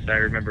honest. I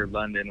remember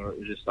London where it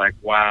was just like,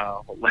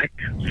 wow,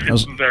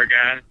 this is our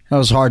guy. That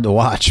was hard to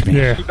watch, man.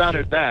 He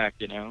rebounded back,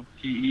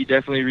 He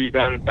definitely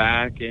rebounded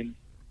back, and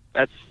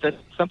that's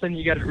something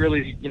you got to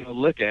really,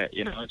 look at,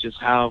 just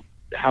how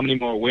many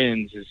more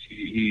wins is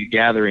he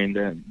gathering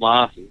than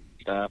losses and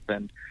stuff.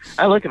 And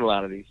I look at a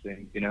lot of these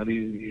things,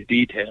 these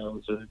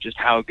details of just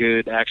how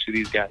good actually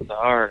these guys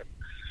are.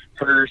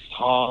 Hurst,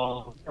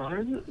 Hall,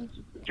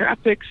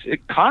 draft picks,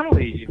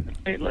 Connolly.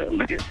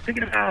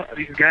 Thinking about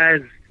these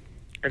guys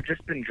have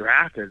just been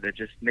drafted that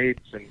just made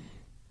some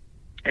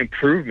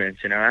improvements.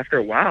 After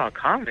a while,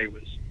 Connolly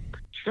was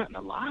shutting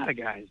a lot of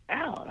guys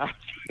down.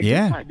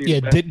 Yeah.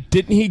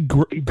 Didn't he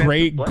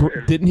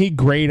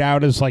grade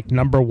out as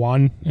number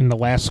one in the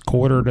last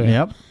quarter of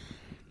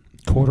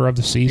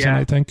the season? Yeah.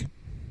 I think.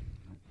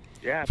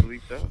 Yeah, I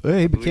believe so.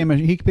 He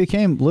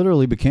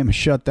literally became a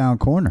shutdown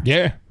corner.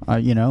 Yeah.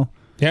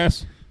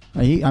 Yes.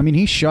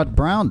 He shut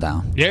Brown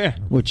down. Yeah.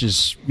 Which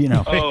is,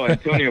 Oh,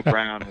 Antonio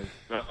Brown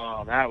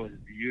that was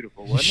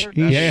beautiful, wasn't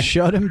it? He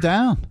shut him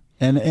down.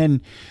 And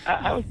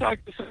I was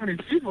talking to so many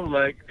people,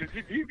 do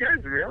you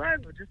guys realize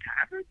what just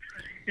happened?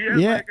 He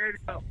had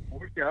about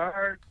 40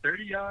 yards,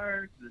 30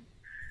 yards.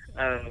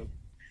 And,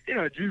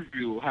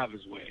 Juju will have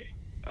his way,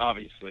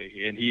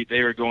 obviously. And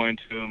they were going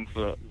to him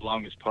for the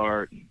longest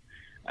part. And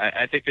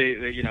I think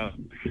they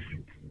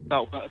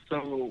thought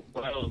so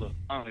well that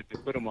finally they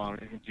put him on,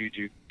 and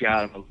Juju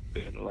got him a little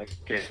bit.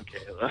 Okay,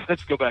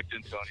 let's go back to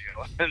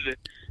Antonio.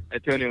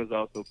 Antonio was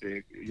also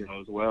big,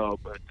 as well,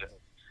 but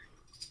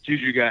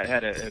Juju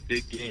had a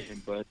big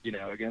game, but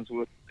against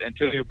what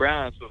Antonio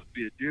Brown is supposed to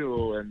be a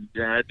duel, and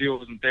that duel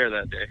wasn't there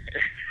that day.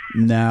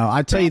 No,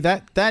 I tell you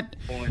that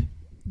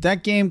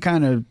game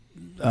kind of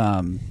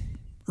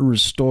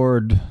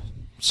restored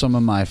some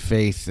of my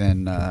faith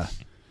in the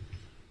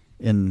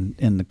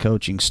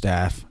coaching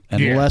staff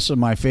and less of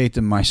my faith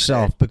in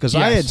myself, because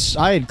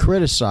I had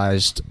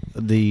criticized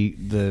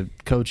the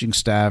coaching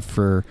staff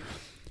for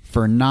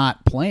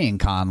not playing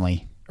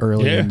Conley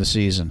early in the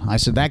season. I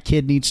said that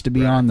kid needs to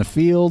be on the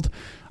field.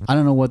 I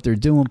don't know what they're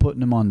doing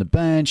putting him on the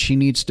bench. He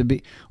needs to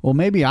be. Well,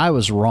 maybe I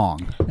was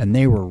wrong and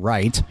they were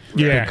right.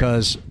 Yeah.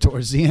 Because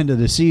towards the end of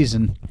the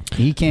season,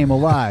 he came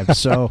alive.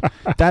 So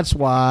that's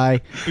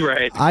why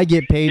I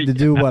get paid to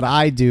do what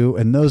I do,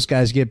 and those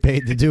guys get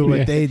paid to do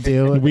what they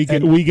do. We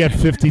get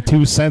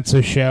 52 cents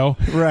a show.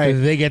 Right.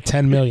 They get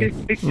 10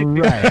 million.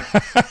 Right.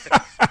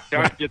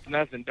 Darth gets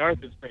nothing.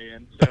 Darth is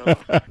paying. So.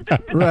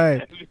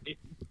 Right.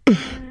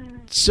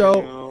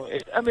 So,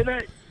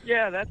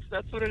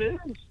 that's what it is.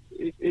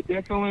 It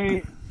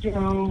definitely,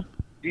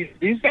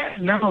 these guys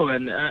know,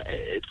 and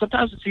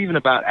sometimes it's even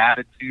about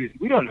attitude.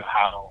 We don't know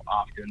how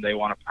often they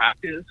want to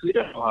practice. We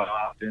don't know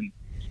how often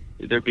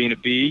they're being a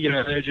B.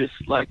 They're just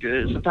like,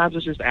 sometimes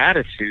it's just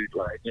attitude,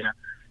 like,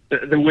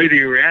 the way that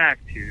you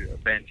react to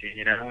benching.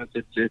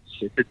 It's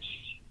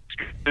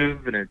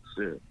and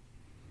it's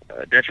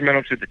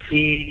detrimental to the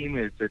team.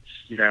 If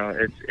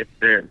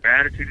their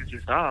attitude is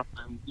just off,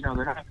 then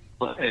they're not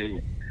going to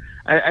play.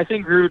 I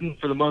think Gruden,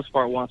 for the most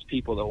part, wants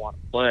people that want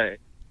to play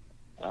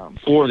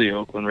for the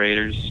Oakland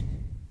Raiders,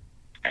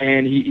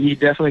 and he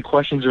definitely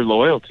questions their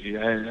loyalty.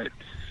 I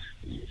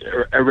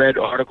read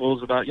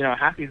articles about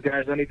half these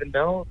guys don't even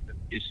know the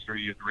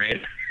history of the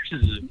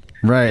Raiders,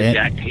 right?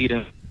 Jack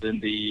Tatum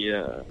and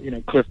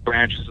the Cliff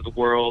Branches of the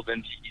world,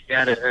 and he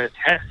had a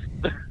test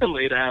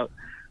laid out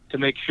to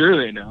make sure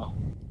they know.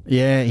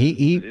 Yeah,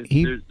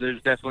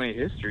 there's definitely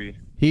a history.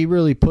 He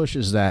really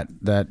pushes that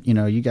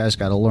you guys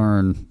got to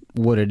learn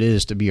what it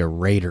is to be a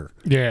Raider.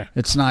 Yeah.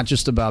 It's not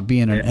just about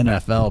being an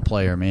NFL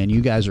player, man.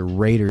 You guys are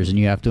Raiders, and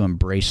you have to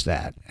embrace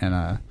that.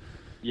 And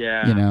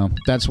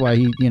that's why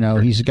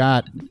he's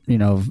got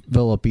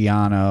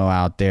Villapiano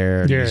out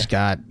there. And he's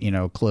got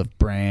Cliff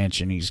Branch,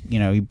 and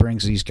he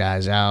brings these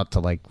guys out to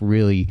like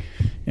really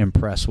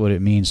impress what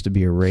it means to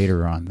be a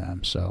Raider on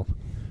them. So.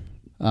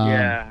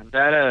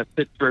 That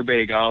Pittsburgh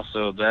Big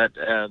also, that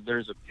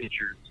there's a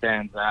picture that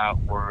stands out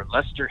where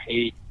Lester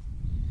Hayes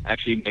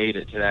actually made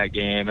it to that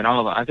game, and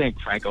I think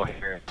Franco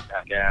Harris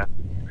got gas,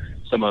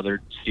 some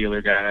other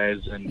Steeler guys,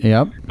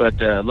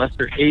 but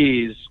Lester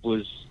Hayes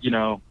was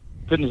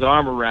putting his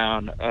arm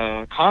around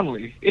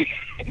Conley,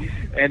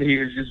 and he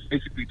was just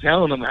basically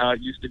telling him how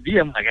it used to be.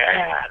 I'm like,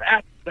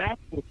 that's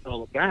what it's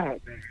all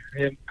about, man.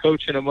 Him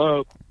coaching him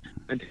up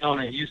and telling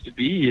him it used to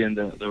be, and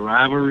the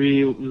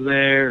rivalry was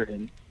there,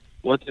 and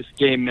what this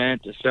game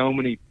meant to so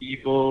many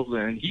people,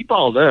 and he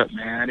balled up,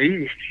 man.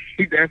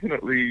 He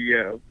definitely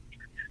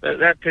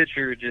that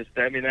picture just,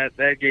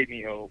 that gave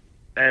me hope.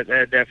 That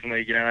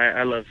definitely,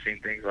 I love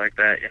seeing things like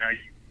that. You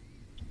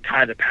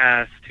tie the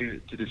past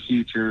to the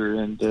future,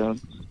 and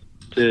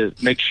to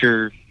make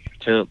sure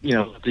to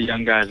let the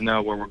young guys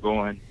know where we're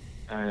going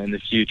in the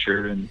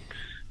future and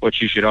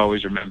what you should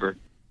always remember.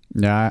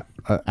 Yeah,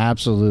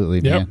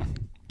 absolutely, man. Yep.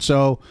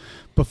 So.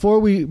 Before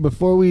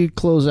we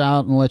close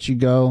out and let you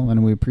go,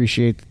 and we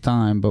appreciate the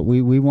time, but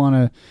we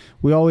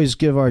always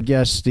give our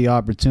guests the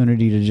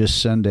opportunity to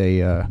just send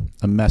a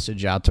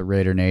message out to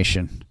Raider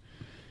Nation.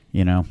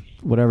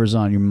 Whatever's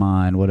on your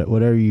mind,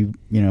 whatever you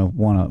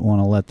want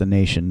to let the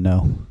nation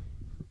know.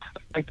 I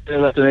think to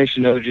let the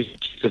nation know, just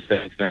keep the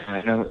faith, man.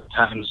 I know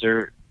times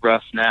are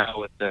rough now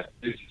with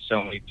losing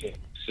so many picks.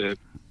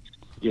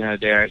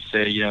 Dare I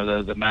say,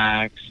 the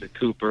Max, the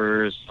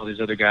Coopers, all these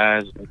other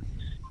guys.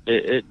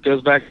 It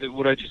goes back to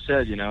what I just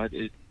said. You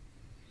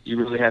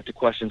really have to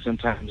question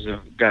sometimes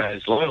a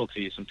guy's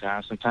loyalty.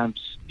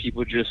 Sometimes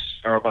people just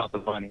are about the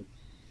money,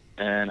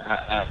 and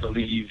I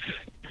believe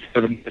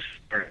for the most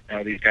part,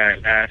 these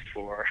guys ask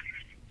for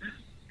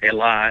a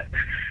lot,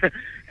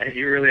 and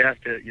you really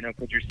have to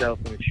put yourself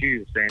in the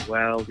shoes, saying,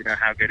 well,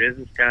 how good is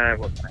this guy?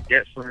 What can I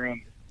get for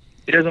him?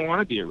 He doesn't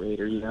want to be a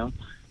Raider.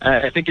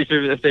 I think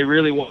if they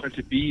really wanted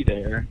to be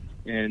there,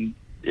 and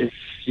if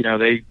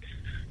they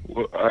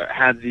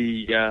had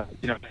the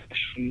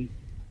passion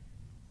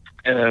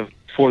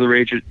for the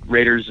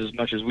Raiders as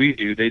much as we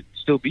do, they'd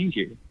still be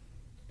here.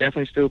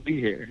 Definitely still be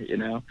here.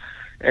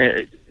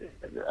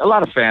 A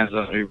lot of fans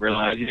don't even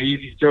realize.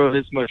 You throw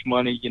this much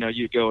money,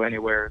 you go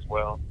anywhere as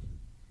well.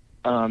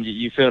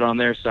 You feel it on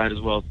their side as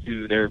well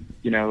too. They're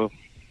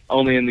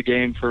only in the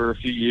game for a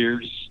few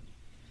years,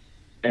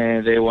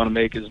 and they want to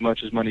make as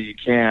much as money you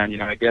can.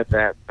 I get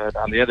that, but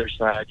on the other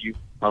side, you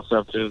also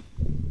have to.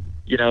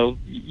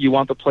 You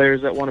want the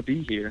players that want to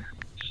be here.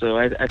 So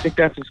I think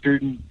that's what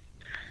Gruden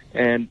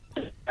and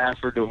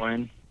staff are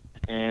doing,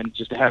 and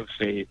just to have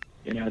faith.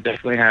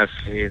 Definitely have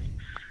faith.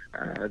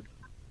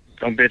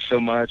 Don't bitch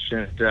so much,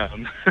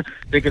 and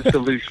think of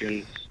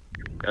solutions.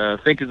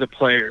 Think as a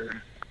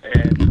player,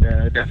 and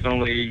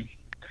definitely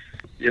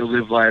you'll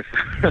live life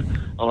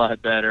a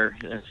lot better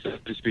instead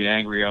of just being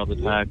angry all the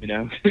time.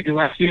 Because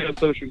I see it on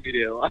social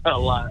media a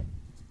lot.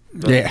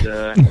 But,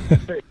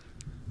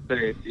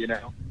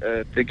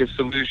 think of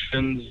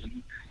solutions,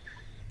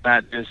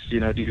 not just,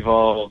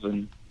 devolve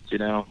and,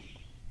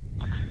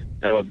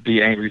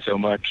 be angry so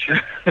much.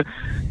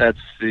 That's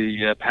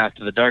the path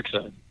to the dark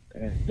side.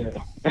 And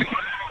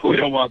we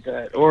don't want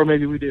that. Or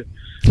maybe we do.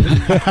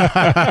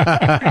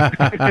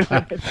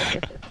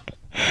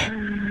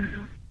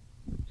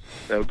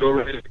 So go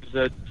Raiders.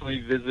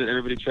 Please visit.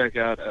 Everybody check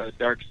out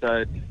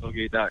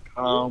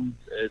darksideTailgate.com.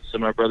 It's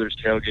my brother's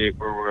tailgate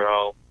where we'll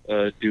all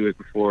do it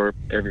before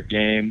every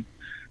game.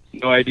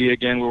 No idea,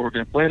 again, where we're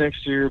going to play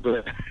next year,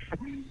 but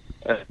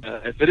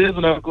if it is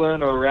in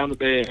Oakland or around the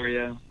Bay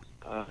Area,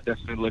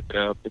 definitely look it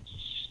up.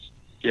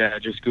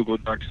 Just Google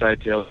Dark Side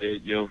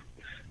Tailgate. You'll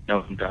know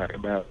what I'm talking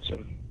about.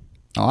 So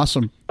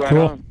awesome.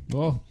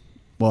 Cool.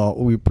 Well,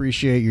 we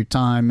appreciate your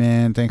time,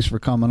 man. Thanks for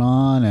coming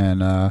on.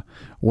 And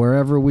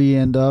wherever we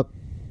end up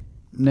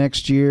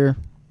next year,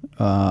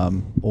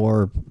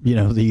 or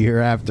the year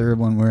after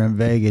when we're in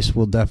Vegas,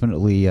 we'll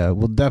definitely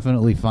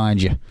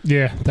find you.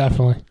 Yeah,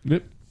 definitely.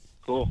 Yep.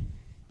 Cool.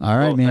 All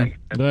right, man.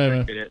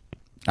 Man.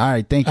 All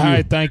right, thank you. All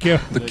right, thank you.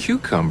 The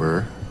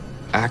cucumber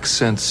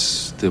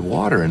accents the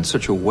water in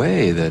such a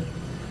way that...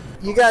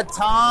 You got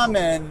Tom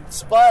and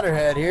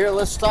Splatterhead here.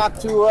 Let's talk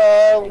to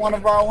one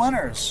of our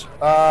winners,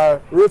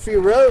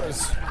 Roofie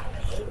Rose.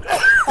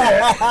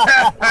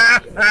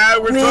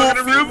 We're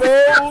talking to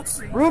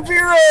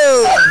Roofie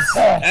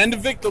Rose. And the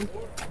victim.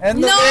 And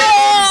the No,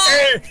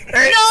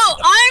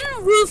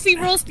 I'm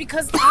Roofie Rose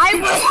because I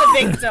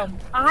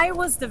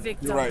was the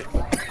victim. You're right.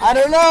 I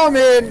don't know,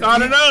 man. I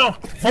don't know.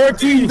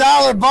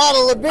 $14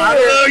 bottle of beer. I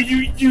don't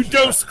know. You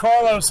dosed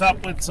Carlos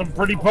up with some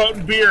pretty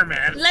potent beer,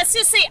 man. Let's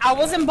just say I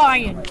wasn't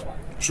buying.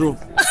 True.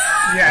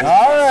 Yeah.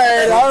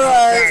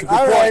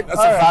 All right. That's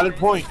a valid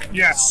point.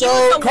 Yeah.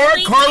 So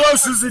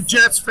Carlos is a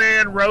Jets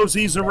fan.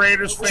 Rosie's a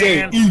Raiders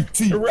fan.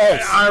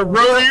 J-E-T-S.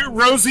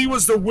 Rosie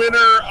was the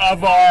winner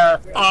of our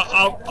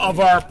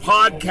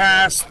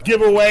podcast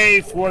giveaway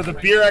for the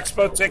Beer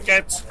Expo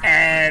tickets,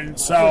 and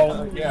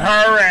so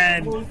her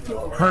and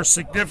her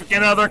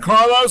significant other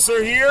Carlos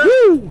are here.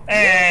 Woo!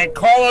 And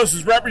Carlos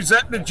is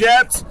representing the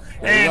Jets,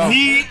 and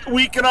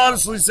we can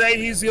honestly say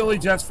he's the only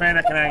Jets fan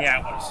that can hang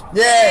out with us.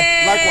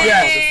 Yeah.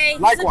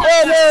 Likewise.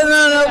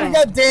 No. We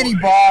got Danny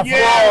Boff. We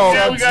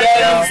got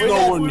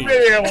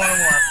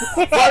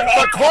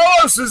But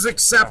Carlos is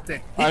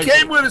accepting. He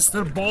came with us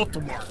to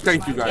Baltimore.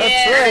 Thank you, guys.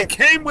 That's right. He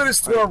came with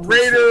us to a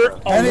Raider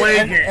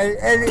away game.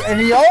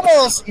 And he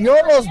almost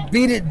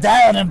beat it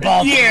down in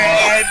Baltimore.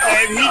 Yeah,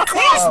 and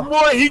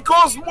he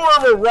caused more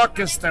of a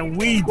ruckus than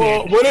we did.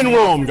 Well, when in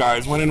Rome,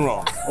 guys. When in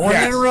Rome. When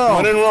in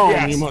Rome,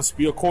 Yes. You must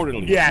be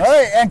accordingly. Yes. All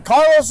right, and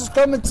Carlos is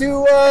coming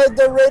to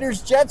the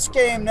Raiders-Jets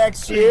game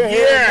next year.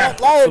 Yeah.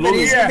 Live, and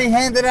he's going to be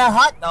handing out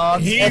hot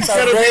dogs. He's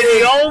going to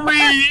be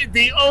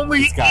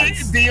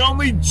the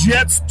only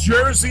Jets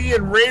jersey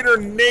in Raider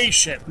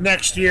Nation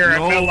next year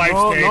at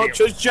MetLife Stadium. No,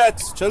 just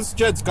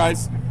Jets,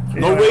 guys.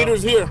 No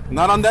Raiders here.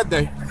 Not on that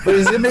day. But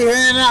he's going to be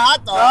handing out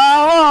hot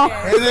dogs.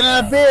 Handing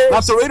out beer.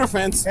 Not the Raider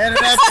fans.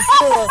 Handing out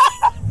tequila.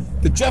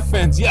 The Jet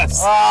fans, yes.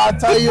 I'll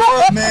tell you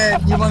what,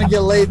 man. You want to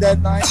get laid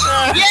that night?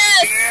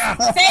 Yes.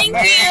 Thank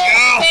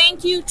you.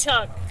 Thank you,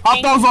 Chuck.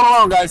 Hot dogs all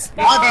around, guys.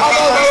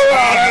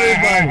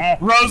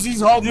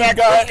 Rosie's holding that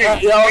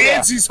cookie.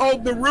 Nancy's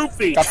holding the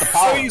roofie. Got the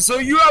power. So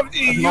you have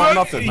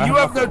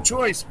no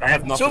choice, man. I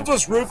have nothing. She'll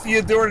just roofie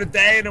you during the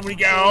day, and then when you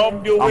get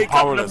home, you'll wake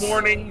up in the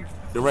morning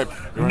You're right.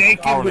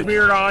 naked with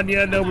beard on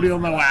you. Nobody will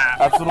know how.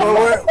 Absolutely.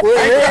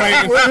 We're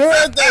here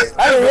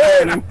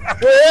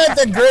at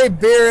the Great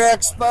Beer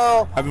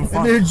Expo Having in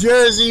fun. New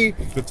Jersey.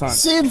 Good time.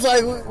 Seems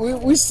like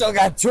we still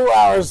got 2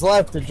 hours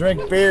left to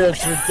drink beer.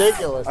 It's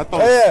ridiculous. I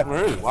thought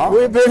really? Wow.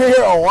 We've been here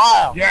a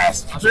while.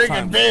 Yes,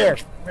 Drinking beer.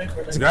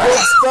 It's Yeah. good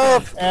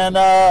stuff. And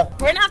We're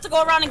going to have to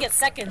go around and get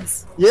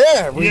seconds.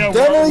 we're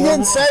definitely getting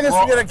we're- seconds.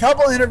 We got a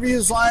couple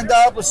interviews lined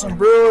up with some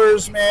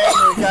brewers, man.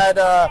 We got,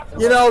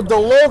 the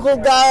local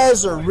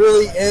guys are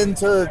really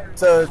into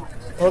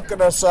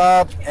hooking us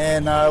up.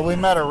 And we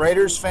met a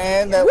Raiders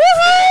fan that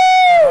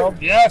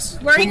Yes.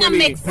 Wearing a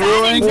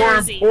McFadden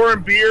jersey.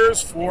 Pouring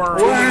beers for...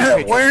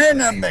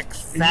 wearing a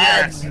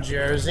McFadden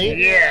jersey.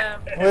 Yeah.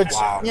 Which,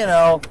 Wow.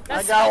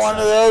 I got one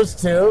of those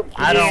too.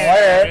 I don't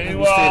wear it. If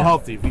you stayed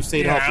healthy. If you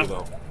stayed healthy,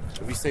 though.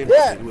 If you stayed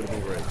Yeah. healthy, it would have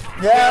been great.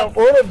 Yeah,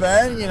 would have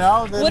been, Then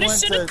Woulda,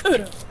 went shoulda, to-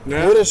 coulda.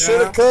 Woulda,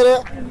 shoulda,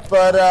 coulda.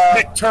 But,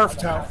 Nick Turf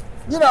Toe.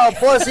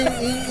 plus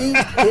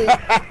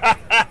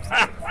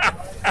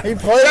he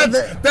played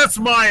That's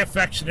my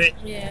affectionate.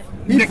 Yeah.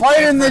 he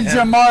played in the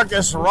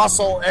Jamarcus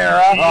Russell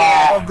era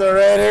of the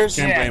Raiders.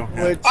 Can't blame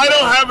him. Which, I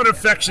don't have an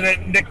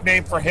affectionate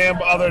nickname for him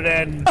other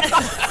than...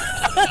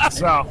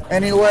 So,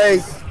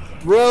 anyway,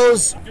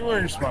 Rose, you were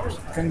your smokes.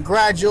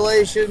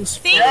 congratulations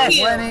Thank for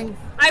you. winning.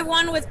 I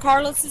won with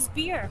Carlos's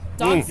beer.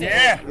 Dogfish.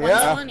 Yeah.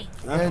 120.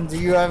 And do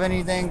you have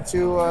anything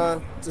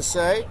to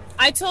say?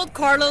 I told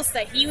Carlos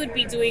that he would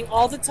be doing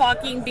all the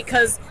talking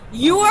because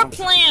your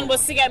plan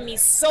was to get me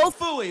so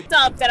fucked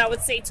up that I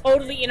would say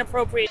totally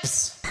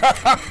inappropriate.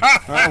 Oh,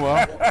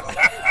 well.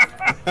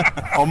 And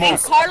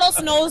Almost.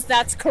 Carlos knows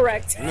that's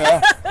correct.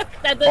 Yeah.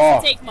 That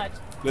doesn't take much.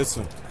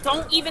 Listen.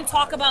 Don't even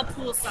talk about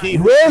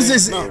poolside.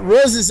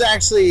 Rose is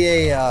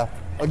actually a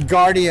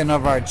guardian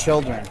of our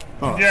children.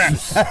 Oh.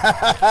 Yes.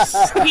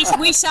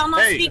 we shall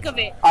not speak of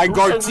it. I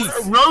guard teeth.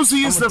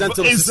 Rosie is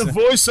the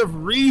voice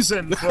of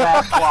reason for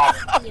our club.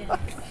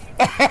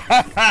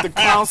 The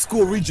clown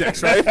school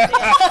rejects, right?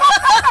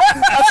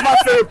 That's my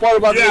favorite part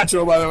about the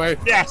intro, by the way.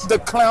 Yes. The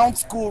clown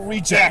school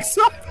rejects.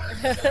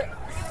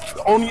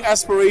 The only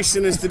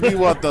aspiration is to be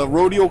what, the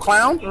rodeo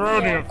clown?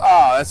 Rodeo.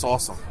 Ah, that's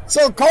awesome.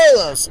 So,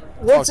 Carlos,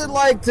 what's it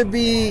like to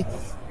be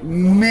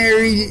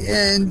married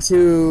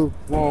into?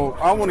 Well,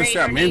 I want to say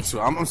I'm into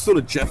it. I'm still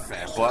a Jet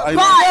fan, but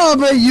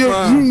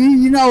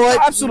you know what?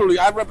 Absolutely,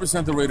 I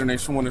represent the Raider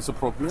Nation when it's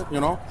appropriate.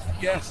 You know.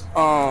 Yes.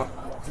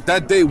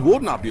 That day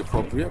would not be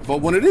appropriate, but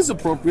when it is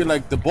appropriate,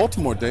 like the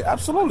Baltimore day,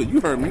 absolutely.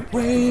 You heard me.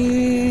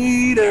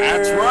 Raiders.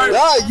 That's right.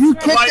 Yeah, you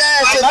kicked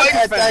ass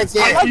at that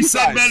game. Like he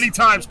said many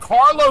times,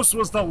 Carlos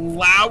was the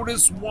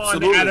loudest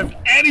one out of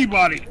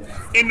anybody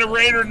in the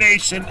Raider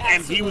Nation,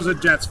 and he was a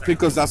Jets fan.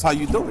 Because that's how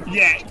you do it.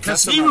 Yeah,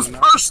 because he was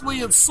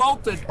personally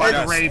insulted by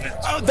the Ravens.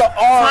 The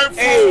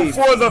R.A.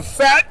 For the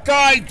fat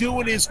guy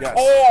doing his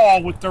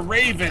call with the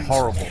Ravens.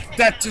 Horrible.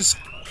 That just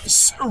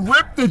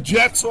ripped the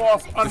Jets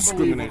off.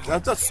 Unbelievable.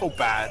 That's so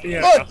bad. Yeah.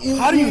 Look,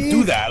 how do you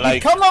do that?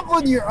 Like, you come up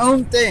with your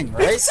own thing,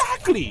 right?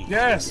 Exactly.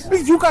 Yes.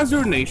 You guys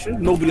are a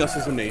nation. Nobody else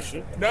is a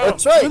nation. No.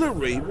 That's right. You're the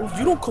Ravens.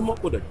 You don't come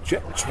up with a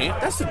Jet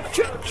chant. That's a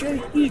Jet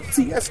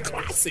J-E-T-S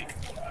classic.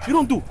 You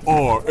don't do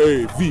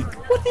R-A-V.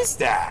 What is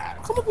that?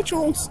 Come up with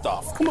your own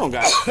stuff. Come on,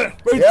 guys.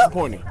 Very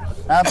disappointing.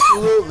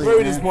 Absolutely.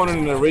 Very disappointing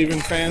in the Raven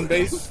fan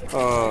base.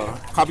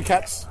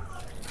 Copycats.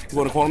 You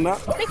want to call them that?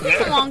 They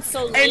came along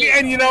so late.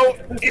 And you know,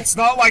 it's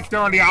not like they're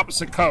on the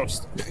opposite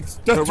coast.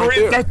 They're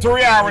right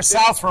 3 hours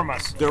south from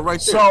us. They're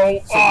right there. So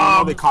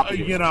now they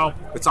copied it. You know,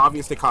 it's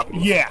obvious they copied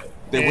it. Yeah.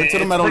 They went to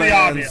the It's Meadowlands, pretty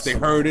obvious. they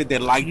heard it, they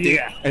liked it,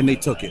 and they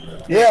took it.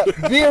 Yeah,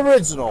 the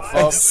original,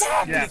 folks.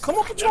 Exactly. Yes. Come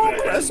up with your own.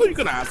 That's all you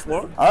can ask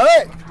for. All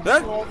right.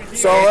 Yeah.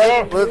 So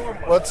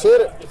let's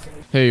hit it.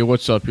 Hey,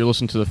 what's up? You're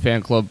listening to the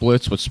Fan Club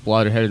Blitz with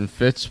Splatterhead and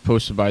Fitz,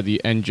 posted by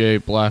the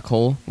NJ Black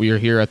Hole. We are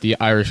here at the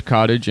Irish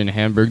Cottage in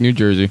Hamburg, New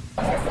Jersey.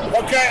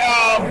 Okay,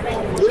 all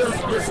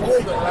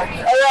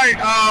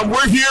right,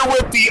 we're here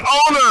with the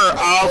owner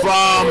of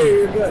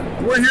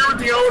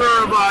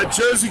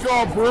Jersey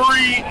Girl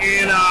Brewery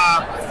in,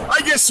 I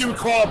guess you would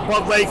call it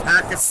Bud Lake,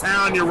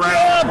 Hackettstown. You're right.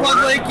 Yeah,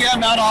 Bud Lake,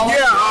 Mount Olive.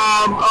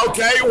 Yeah,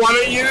 okay, why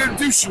don't you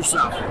introduce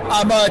yourself?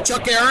 I'm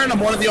Chuck Aaron. I'm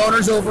one of the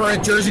owners over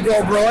at Jersey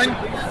Girl Brewing.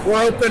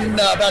 We're open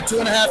about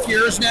 2.5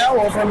 years now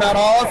over in Mount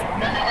Olive.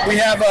 We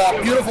have a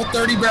beautiful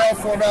 30-barrel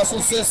 4-vessel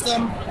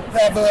system. We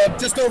have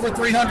just over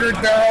 300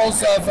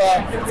 barrels of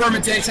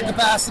fermentation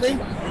capacity.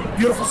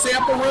 Beautiful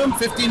sample room,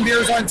 15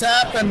 beers on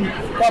tap, and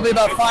probably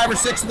about 5 or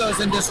 6 of those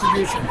in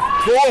distribution.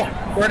 Cool.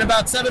 We're in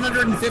about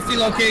 750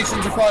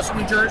 locations across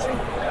New Jersey,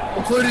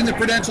 including the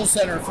Prudential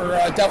Center for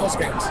Devils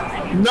games.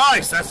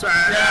 Nice. That's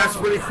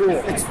pretty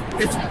cool. It's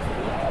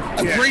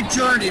a great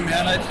journey,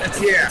 man.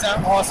 It's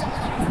awesome.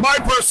 My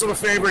personal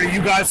favorite of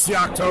you guys, the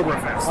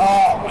Oktoberfest.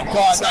 Oh my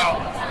God,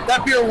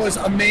 that beer was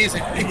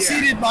amazing.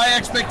 Exceeded my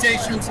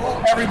expectations,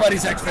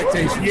 everybody's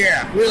expectations.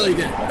 Yeah, really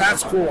did.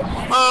 That's cool.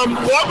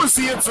 What was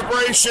the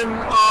inspiration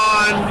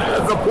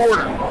on the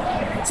porter?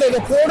 So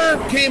the porter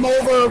came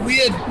over. We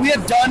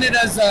had done it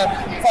as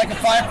like a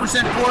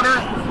 5% porter,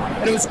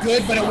 and it was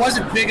good, but it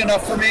wasn't big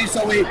enough for me.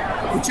 So we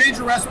changed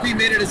the recipe,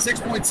 made it a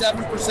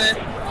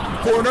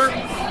 6.7% porter.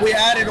 We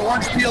added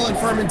orange peel and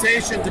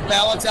fermentation to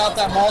balance out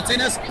that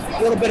maltiness,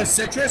 a little bit of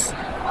citrus,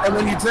 and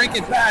when you drink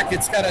it back,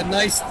 it's got a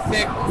nice,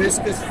 thick,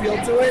 viscous feel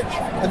to it,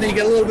 and then you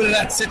get a little bit of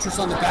that citrus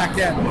on the back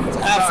end. It's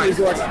absolutely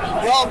gorgeous.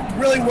 Well,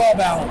 really well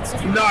balanced.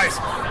 Nice.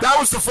 That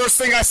was the first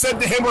thing I said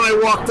to him when I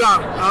walked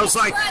up. I was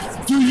like,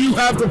 "Do you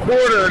have the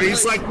porter?" And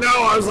he's like, "No."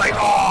 I was like,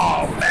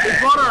 "Oh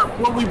man."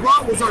 What we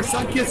brought was our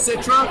Sunkist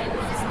Citra,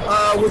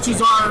 which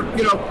is our,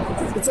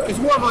 it's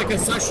more of like a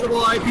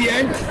sessionable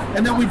IPA.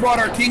 And then we brought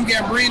our King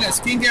Gambrinus.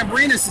 King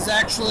Gambrinus is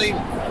actually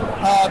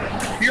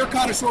Beer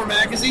Connoisseur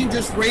magazine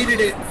just rated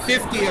it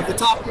 50 of the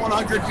top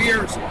 100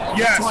 beers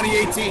in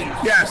 2018.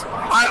 Yes,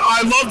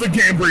 I love the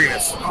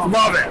Gambrinus.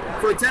 Love it.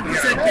 For a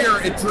 10%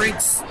 beer, it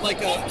drinks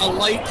like a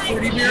light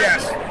fruity beer.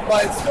 Yes.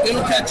 But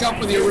it'll catch up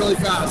with you really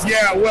fast.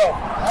 Yeah, it will.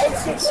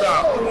 So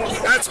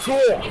that's cool.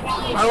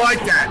 I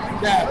like that.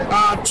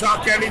 Yeah.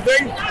 Chuck,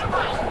 anything?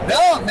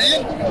 No,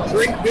 man.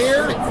 Drink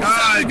beer.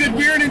 Have a good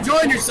beer and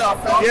enjoying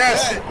yourself. Fellas.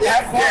 Yes.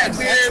 Have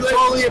fun, man.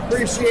 Totally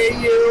appreciate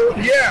you.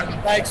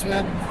 Yeah. Thanks,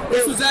 man.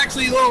 This was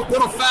actually a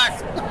little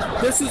fact.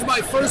 This was my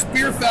first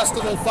beer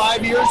festival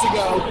 5 years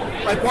ago.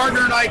 My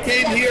partner and I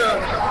came here.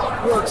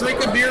 We were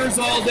drinking beers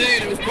all day,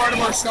 and it was part of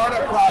our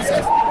startup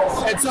process.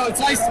 And so it's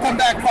nice to come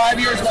back 5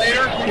 years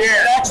later and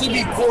actually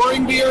be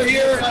pouring beer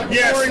here,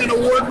 pouring an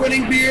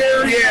award-winning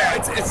beer. Yeah,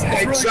 it's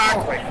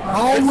exactly. Really cool. The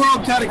whole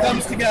world kind of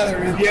comes together.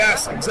 Man.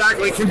 Yes,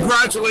 exactly.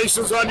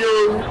 Congratulations on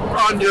your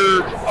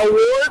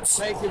awards.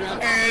 Thank you,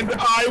 man. And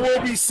I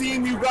will be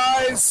seeing you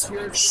guys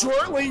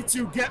shortly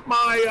to get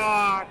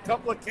my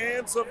couple of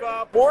cans of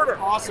porter.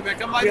 Awesome, man.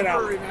 Come by the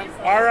brewery, man.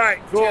 All right,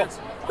 cool. Cheers.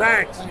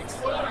 Thanks. Why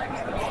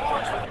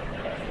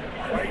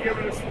are you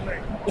giving this to me?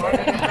 Want it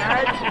in the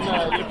bag?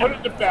 No, you put it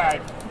in the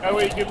bag. That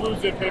way you can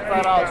lose it and pay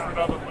 $5 for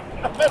another one.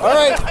 All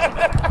right.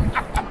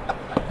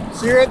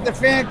 So you're at the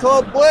Fan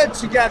Club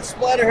Blitz. You got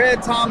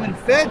Splatterhead, Tom, and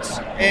Fitz,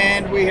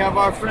 and we have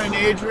our friend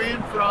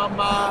Adrian from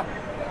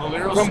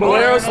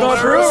Bolero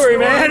Snort Brewery,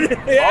 man.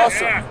 Yeah.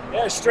 Awesome.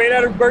 Yeah, straight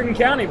out of Bergen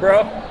County,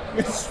 bro.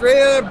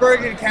 Straight out of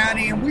Bergen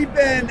County, and we've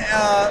been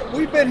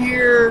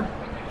here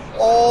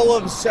all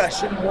of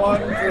session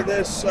one for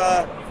this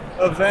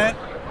event.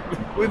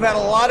 We've had a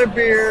lot of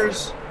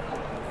beers.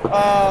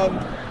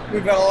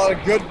 We've had a lot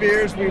of good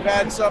beers. We've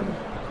had some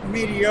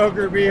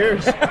mediocre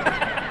beers.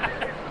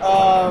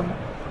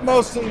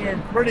 Most of them are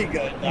pretty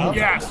good, though.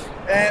 Yes.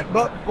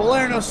 But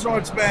Bolero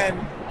Snort's been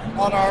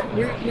on our.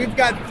 We've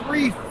got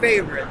 3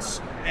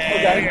 favorites.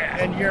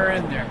 And you're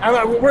in there.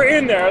 We're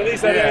in there, at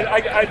least. Yeah.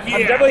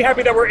 I'm definitely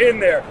happy that we're in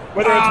there,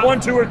 whether it's 1,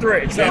 2, or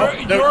 3. So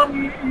your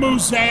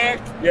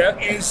mosaic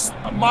is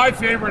my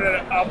favorite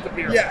of the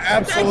beer. Yeah,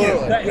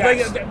 absolutely.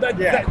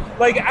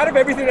 Like out of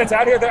everything that's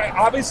out here,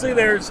 obviously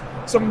there's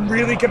some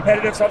really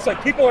competitive stuff.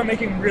 Like people are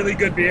making really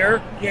good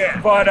beer. Yeah.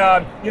 But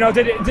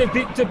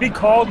to be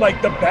called like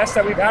the best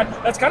that we've had,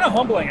 that's kind of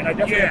humbling, and I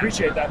definitely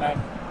appreciate that,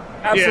 man.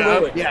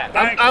 Absolutely.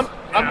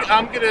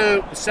 I'm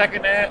gonna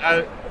second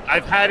that.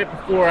 I've had it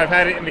before. I've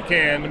had it in the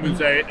can. The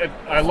Mosaic.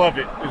 I love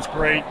it. It's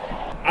great.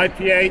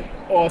 IPA,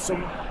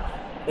 awesome.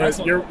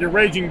 You're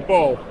Raging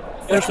Bull.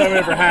 First time I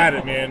ever had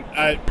it, man.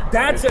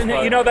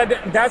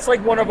 That's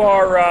like one of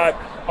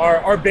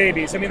our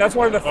babies. I mean, that's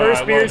one of the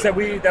first beers that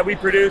we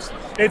produce.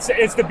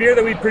 It's the beer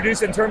that we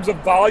produce in terms of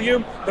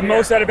volume, the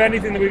most out of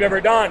anything that we've ever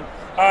done.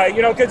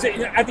 Because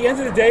at the end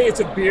of the day,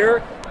 it's a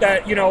beer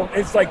that,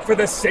 it's like for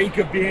the sake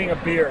of being a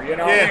beer,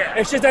 Yeah.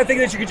 It's just that thing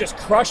that you could just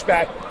crush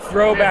back,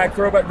 throw back.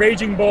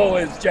 Raging Bull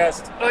is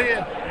just... Oh,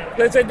 yeah.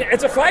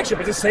 It's a flagship.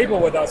 It's a staple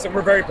with us, and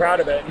we're very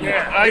proud of it.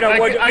 Yeah. I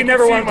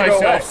never want to go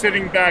away. myself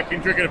sitting back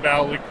and drinking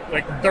about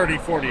like 30,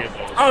 40 of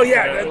those. Oh,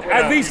 yeah.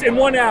 At least in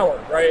 1 hour,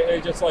 right?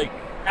 It's just like...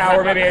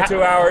 hour, maybe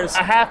 2 hours. A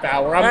half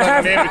hour. I'm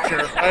not an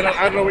amateur. I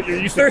don't know what you're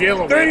used to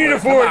dealing with.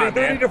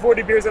 30 to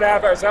 40 beers in a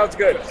half hour. Sounds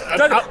good.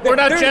 We're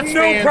not Jets fans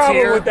There's no problem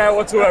here. with that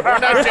whatsoever.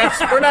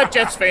 We're not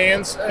Jets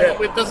fans.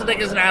 It doesn't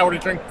take us an hour to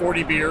drink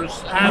 40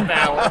 beers. Half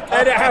hour.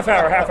 Half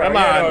hour. Come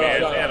on,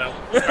 man.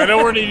 I know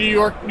we're in the New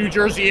York, New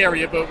Jersey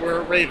area, but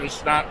we're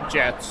Raiders, not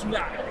Jets.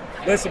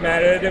 Listen,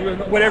 man,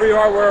 whatever you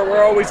are,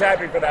 we're always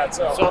happy for that.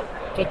 So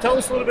tell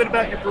us a little bit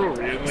about your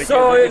brewery.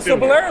 So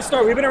Bolero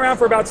Snort, we've been around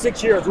for about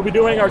 6 years. We'll be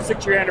doing our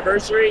 6-year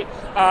anniversary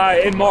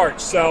in March.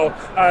 So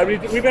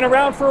we've been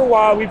around for a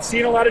while. We've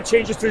seen a lot of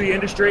changes through the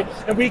industry,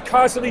 and we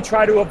constantly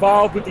try to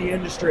evolve with the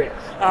industry.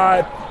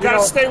 Got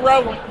to stay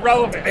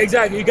relevant.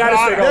 Exactly. You got to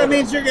stay relevant. That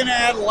means you're going to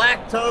add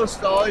lactose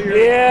to all your...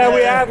 Yeah,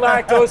 we add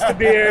lactose to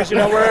beers.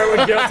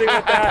 We're guilty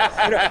with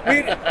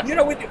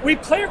that. We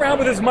play around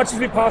with as much as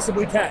we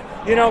possibly can.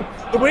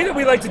 The way that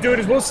we like to do it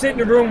is we'll sit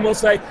in a room and we'll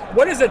say,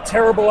 what is a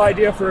terrible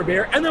idea for a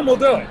beer? And then we'll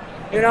do it.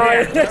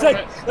 It's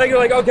like you're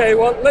like, okay,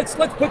 well, let's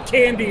put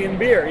candy in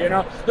beer.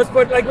 Let's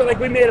put like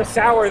we made a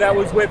sour that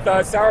was with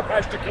Sour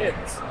Patch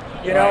Kids.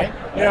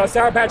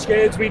 Sour Patch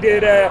Kids. We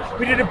did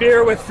a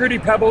beer with Fruity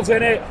Pebbles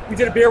in it. We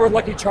did a beer with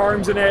Lucky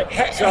Charms in it.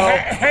 So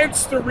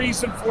hence the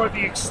reason for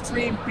the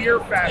Extreme Beer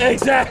Fest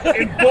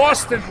exactly in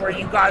Boston, where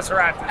you guys are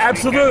at.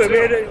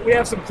 Absolutely, we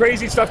have some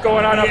crazy stuff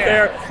going on up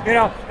there.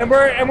 And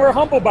we're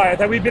humbled by it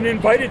that we've been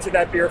invited to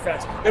that beer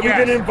fest. That we've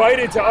been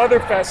invited to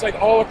other fests like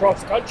all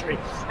across the country.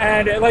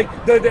 And like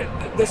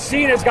the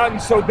scene has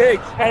gotten so big,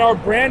 and our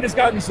brand has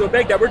gotten so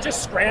big that we're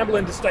just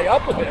scrambling to stay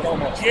up with it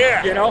almost.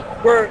 Yeah.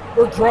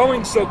 We're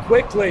growing so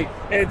quickly.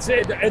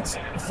 It's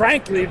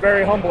frankly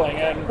very humbling.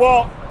 And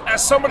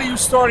as somebody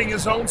who's starting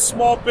his own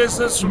small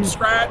business from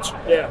scratch,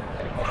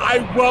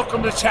 I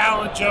welcome the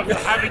challenge of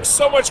having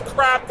so much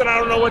crap that I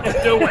don't know what to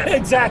do with.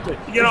 Exactly.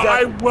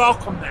 I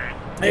welcome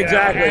that.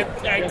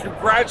 Exactly. And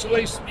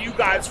congratulations to you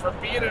guys for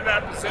being in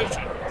that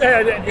position.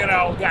 That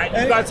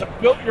you guys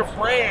have built your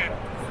brand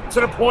to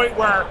the point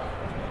where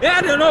I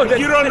don't know.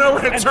 You don't know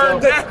where to turn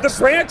next. The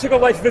brand took a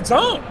life of its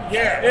own.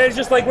 Yeah. And it's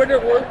just like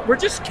we're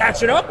just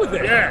catching up with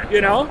it. Yeah.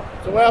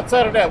 So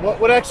outside of that,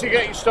 what actually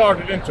got you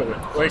started into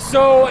it?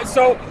 So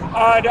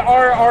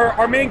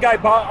our main guy,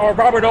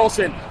 Robert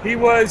Olson, he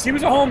was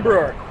a home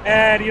brewer,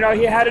 and he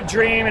had a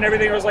dream and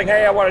everything. It was like,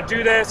 hey, I want to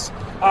do this,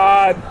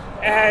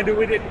 and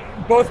we did.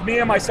 Both me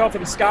and myself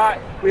and Scott,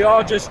 we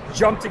all just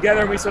jumped together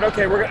and we said,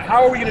 okay,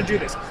 how are we going to do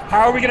this?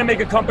 How are we going to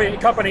make a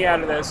company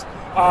out of this?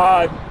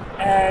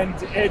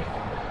 And it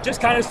just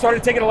kind of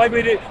started taking a life.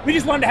 We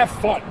just wanted to have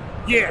fun.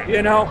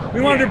 Yeah. We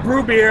wanted to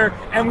brew beer,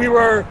 and we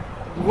were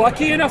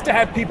lucky enough to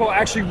have people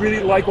actually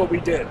really like what we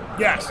did.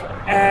 Yes.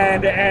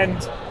 And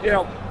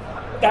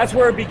that's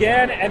where it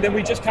began, and then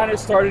we just kind of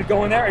started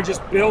going there and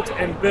just built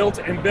and built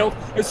and built.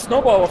 A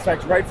snowball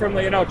effect right from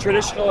the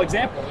traditional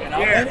example.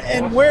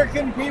 And where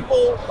can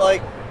people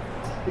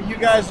you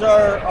guys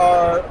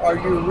are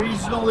you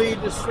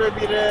regionally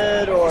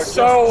distributed or just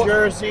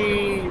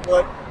Jersey?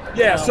 What?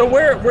 Yeah, so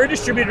we're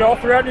distributed all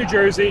throughout New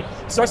Jersey,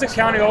 Sussex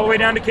County, all the way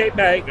down to Cape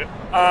May.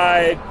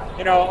 A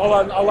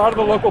lot of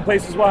the local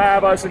places will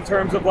have us in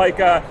terms of like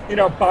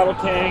Bottle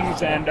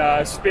Kings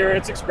and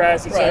Spirits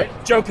Express, and so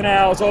Joe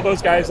Canals, all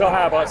those guys, they'll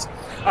have us.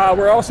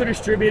 We're also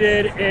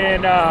distributed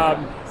in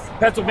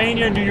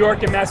Pennsylvania, New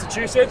York, and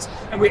Massachusetts,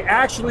 and we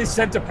actually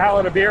sent a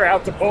pallet of beer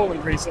out to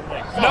Poland recently.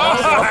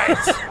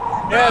 Nice.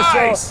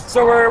 Yeah,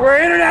 so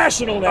we're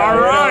international now. All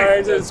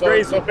right, It's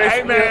crazy. So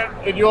basically, Hey, man.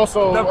 and you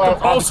also The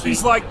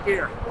Polskis like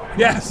beer.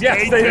 Yes,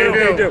 They they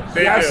do.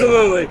 They do.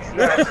 Absolutely.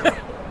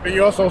 But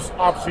you also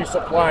obviously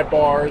supply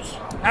bars.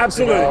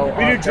 Absolutely. You know,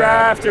 We do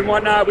draft and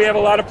whatnot. We have a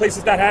lot of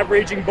places that have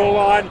Raging Bull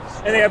on,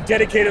 and they have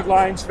dedicated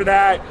lines for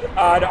that.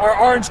 Our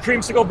Orange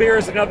Creamsicle beer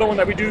is another one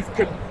that we do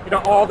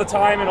all the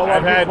time, and a lot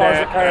of I've people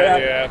had bars carry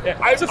that.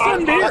 yeah. It's a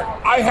fun beer.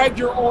 I had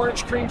your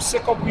Orange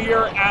Creamsicle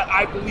beer at,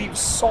 I believe,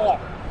 Salt.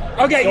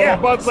 Okay, yeah.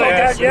 Bud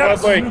Lake.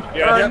 Bud Lake.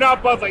 Or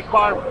not Bud Lake,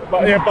 Byron.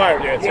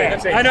 Byron. Yeah.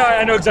 Same.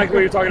 I know exactly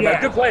what you're talking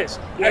about. Good place.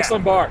 Yeah.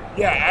 Excellent bar.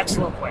 Yeah,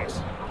 excellent place.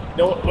 You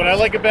know, what I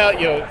like about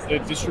the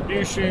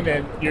distribution,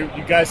 and you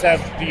guys have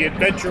the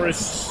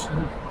adventurous.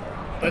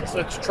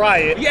 Let's try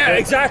it. Yeah,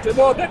 exactly.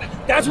 Well,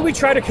 that's what we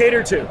try to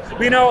cater to.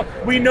 We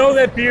know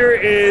that beer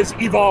is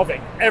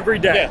evolving every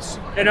day. Yes.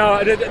 And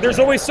there's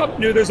always something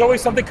new. There's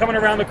always something coming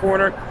around the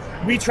corner.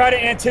 We try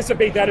to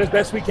anticipate that as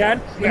best we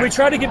can, and we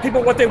try to give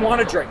people what they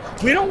want to drink.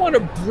 We don't want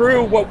to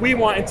brew what we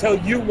want and tell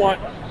you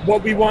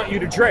what we want you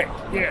to drink.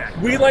 Yeah.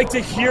 We like to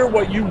hear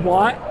what you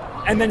want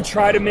and then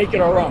try to make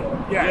it our own.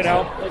 Yes. You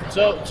know?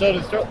 So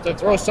to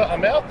throw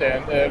something out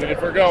then,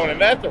 if we're going in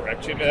that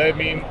direction, I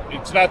mean,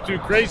 it's not too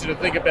crazy to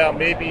think about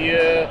maybe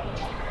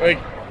like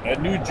a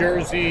New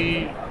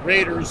Jersey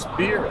Raiders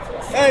beer.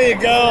 There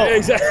you go.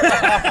 Exactly.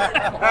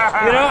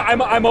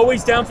 I'm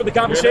always down for the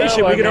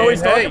conversation. We can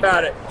always talk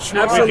about it.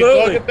 Sure. Absolutely. We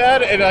can talk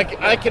about it, and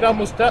I can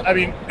almost. I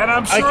mean, and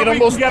I'm sure I can we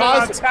almost can get it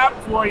on posit- tap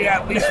for you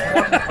at least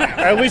one time.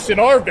 At least in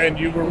our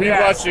venue where we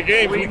watch the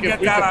games, we could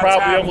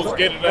probably almost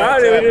get it on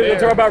tap We're there.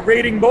 talking about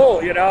Rating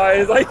Bull,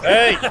 It's like,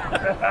 hey,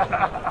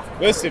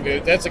 listen,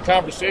 that's a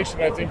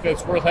conversation I think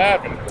that's worth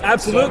having.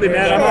 Absolutely,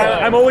 man.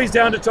 I'm always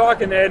down to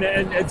talk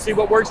and see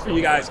what works for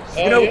you guys.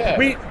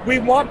 We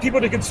want people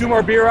to consume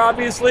our beer,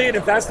 obviously, and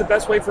if that's the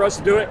best way for us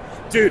to do it,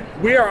 dude,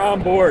 we are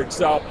on board.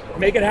 So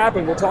make it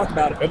happen. We'll talk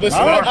about it. But listen,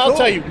 I'll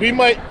tell you, we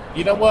might,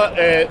 you know what,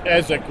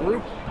 as a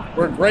group,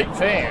 we're great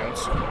fans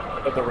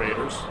of the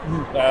Raiders.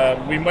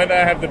 We might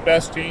not have the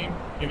best team.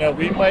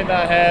 We might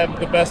not have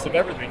the best of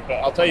everything, but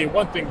I'll tell you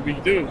one thing we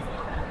do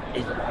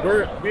is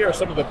we are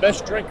some of the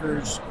best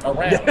drinkers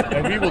around,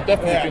 and we will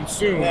definitely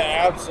consume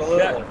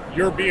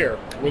your beer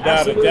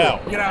without a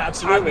doubt.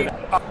 Absolutely.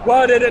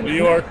 Well, New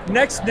York.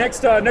 Next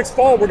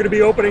fall, we're going to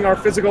be opening our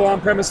physical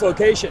on-premise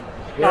location.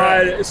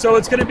 So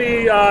it's going to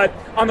be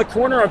on the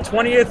corner of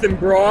 20th and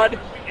Broad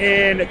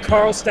in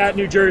Carlstadt,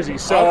 New Jersey.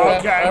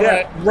 So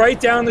right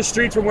down the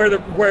street from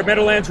where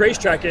Meadowlands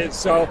Racetrack is.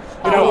 So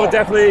we'll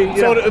definitely.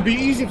 So it'll be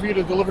easy for you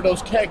to deliver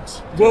those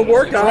kegs. We'll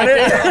work on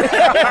it.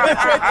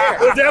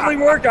 We'll definitely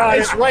work on it.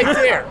 It's right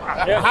there.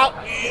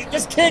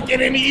 This can't get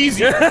any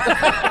easier.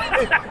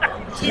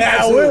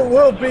 Now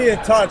we'll be in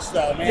touch,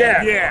 though, man.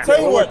 Yeah. Tell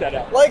you We'll what, work that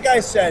out. like I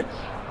said,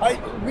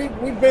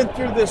 we've been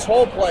through this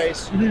whole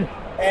place,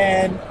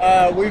 and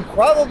we've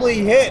probably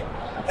hit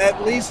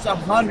at least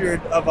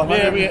 100 of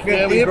 150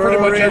 we hit pretty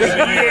much breweries. everything.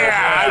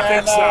 I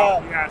think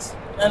so. Yes.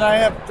 And I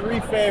have 3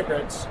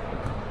 favorites,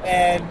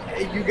 and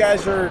you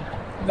guys are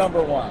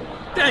number 1.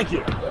 Thank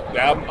you.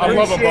 Yeah, I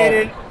love them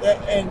Appreciate both. it,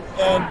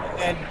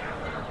 and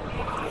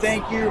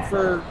thank you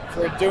for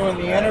doing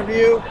the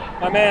interview.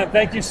 My man,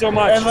 thank you so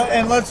much.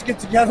 And let's get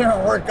together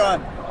and work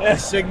on the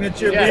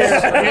signature beer.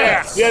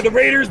 Yeah, the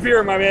Raiders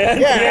beer, my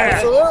man. Yeah,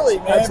 absolutely,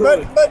 man.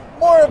 Absolutely. But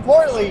more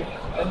importantly,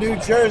 a New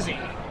Jersey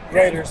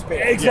Raiders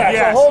beer. Exactly.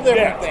 It's a whole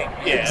different thing.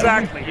 Yeah.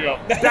 Exactly.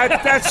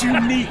 That's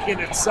unique in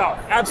itself.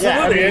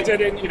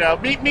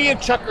 Absolutely. Me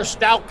and Chuck are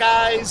stout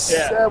guys.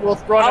 Yeah. We'll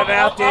throw it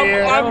out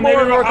there. I'm maybe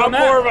more work on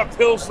that. of a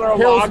Pilsner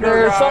lager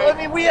Pilsner. guy. So I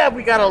mean, we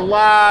got a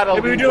lot of.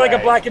 Maybe we do like a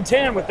black and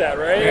tan with that,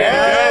 right?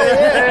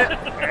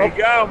 There you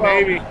go,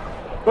 maybe.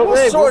 But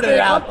We'll sort it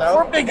out, though.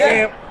 We're big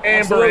amber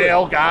Absolutely.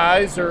 ale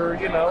guys, or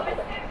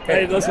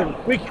Hey, listen.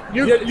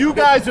 You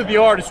guys are the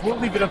artists. We'll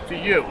leave it up to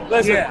you.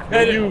 Listen,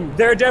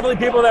 there are definitely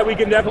people that we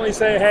can definitely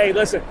say, hey,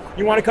 listen,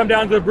 you want to come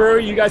down to the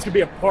brewery, you guys can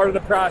be a part of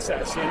the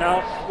process,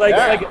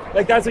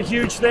 Like that's a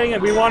huge thing,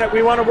 and we want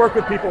to work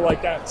with people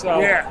like that.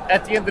 So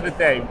At the end of the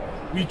day,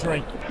 we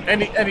drink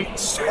any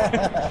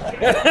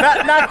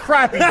not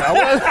crappy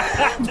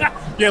though.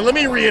 Yeah, let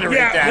me reiterate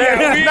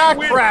that. Not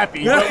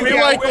crappy, but we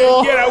like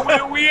all.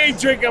 We ain't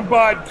drinking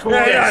Bud Cool.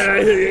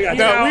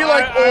 We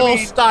like all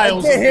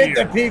styles of To hit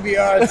beer. the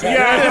PBRs.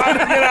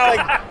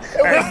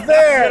 It was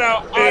there.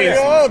 Okay.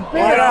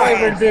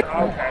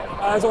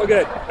 That's all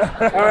good.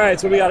 All right,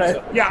 so we got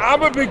to. Yeah,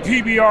 I'm a big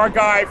PBR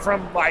guy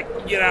from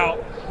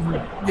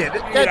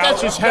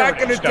That's just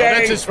back in the heritage, day. though.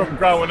 That's just from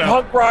growing up.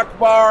 Punk rock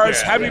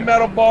bars, Yeah, heavy yeah.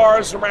 metal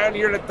bars around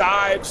here, the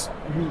dives.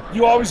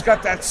 You always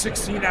got that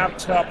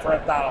 16-ounce cup for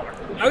 $1.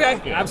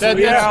 Okay,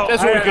 absolutely.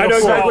 That's what we I can know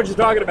exactly afford. what you're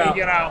talking about.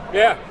 You know.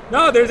 Yeah.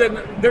 No, there's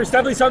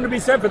definitely something to be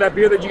said for that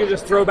beer that you can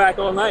just throw back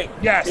all night.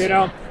 Yes. You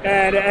know,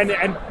 and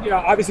you know,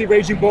 obviously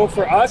Raging Bull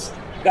for us,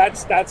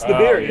 that's the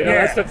beer. You know,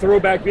 yeah. that's the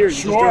throwback beer. You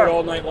just Sure. do it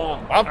all night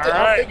long. I'm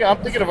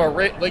thinking of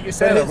like you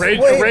said, a Way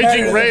better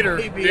Raging than Raider.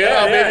 PBR.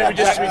 Yeah, maybe we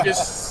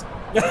just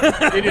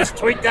you just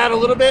tweak that a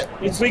little bit.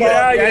 You tweak it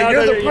out. Yeah, you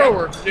know, you're the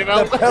brewer, you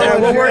know. Yeah,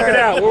 we'll work it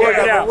out. We'll work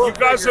it out. You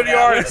guys are the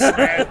artists,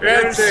 man.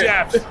 You're the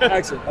chefs.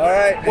 Excellent. All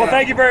right. Well,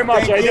 thank you very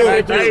much. I do Hey,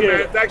 appreciate man.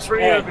 it. Thanks for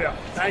the Hey. interview.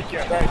 Thank you.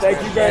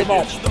 Thank you very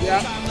much.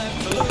 Yeah.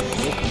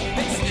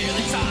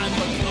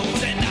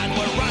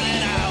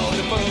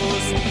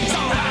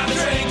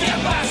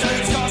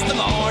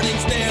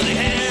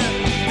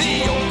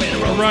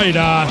 All right,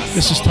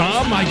 this is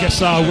Tom. I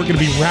guess we're going to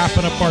be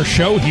wrapping up our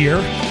show here.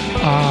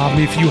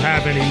 If you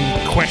have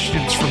any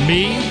questions for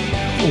me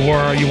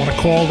or you want to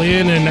call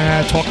in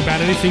and talk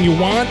about anything you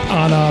want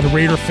on the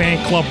Raider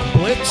Fan Club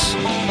Blitz,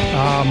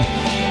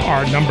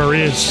 our number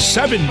is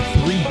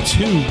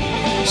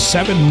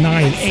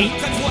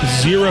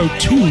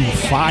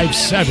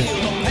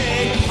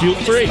 732-798-0257. Feel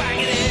free.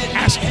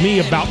 Ask me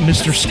about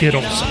Mr.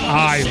 Skittles.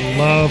 I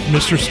love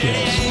Mr.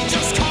 Skittles.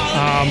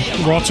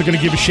 We're also going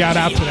to give a shout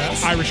out to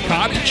the Irish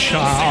Cottage,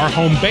 our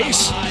home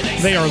base.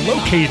 They are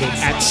located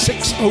at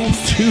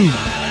 602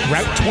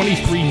 Route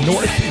 23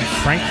 North in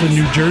Franklin,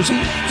 New Jersey.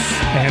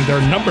 And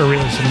their number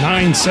is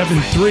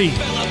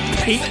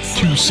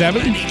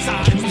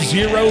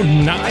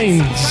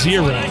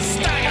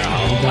 973-827-2090.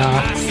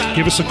 And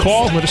give us a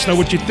call. Let us know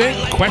what you think.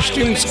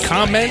 Questions,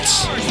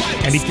 comments,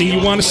 anything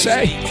you want to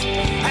say.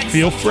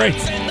 Feel free.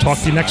 Talk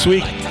to you next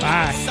week.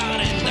 Bye.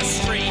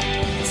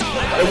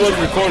 It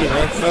wasn't recording,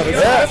 right?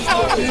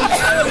 All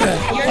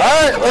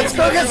right, let's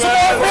go get some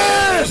more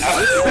beers.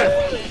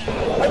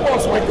 I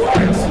lost my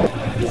glass.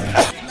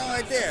 No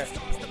idea.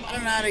 I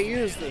don't know how to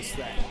use this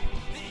thing.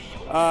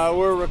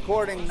 We're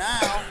recording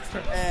now,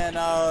 and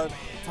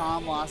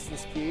Tom lost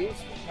his keys.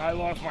 I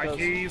lost my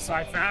keys.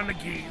 I found the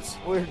keys.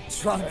 We're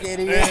drunk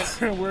idiots.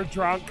 We're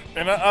drunk.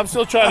 And I'm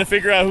still trying to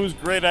figure out whose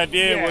great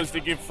idea Yeah. was to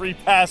give free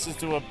passes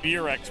to a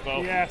beer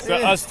expo. Yeah. To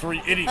us three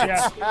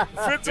idiots. Yeah.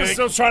 Fitz is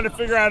still trying to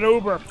figure out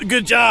Uber.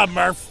 Good job,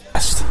 Murph.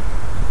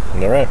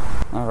 All right.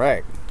 All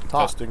right.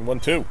 Testing 1,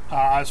 2.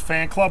 It's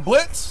Fan Club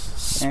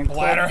Blitz. Fan Club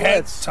Splatterhead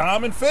Blitz.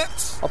 Tom and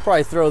Fitz I'll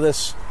probably throw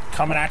this.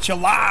 coming at you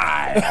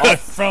live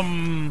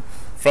from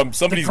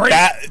somebody's the great-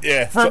 bat.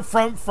 Yeah. From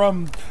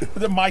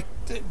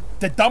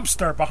the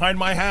dumpster behind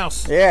my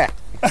house. Yeah.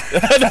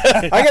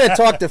 I gotta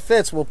talk to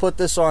Fitz. We'll put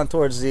this on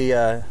towards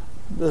the.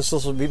 This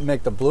will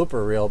make the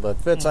blooper reel.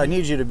 But Fitz, I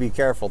need you to be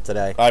careful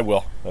today. I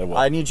will.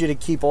 I need you to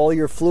keep all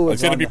your fluids.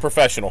 It's going to be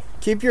professional.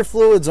 Keep your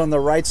fluids on the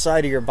right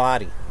side of your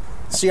body.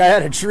 See, I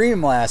had a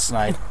dream last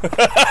night.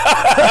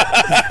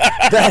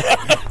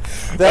 I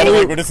don't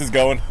like where this is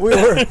going.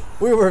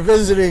 We were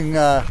visiting.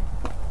 I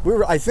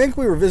think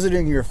we were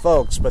visiting your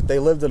folks, but they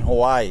lived in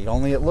Hawaii.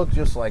 Only it looked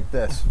just like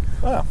this.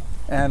 Wow.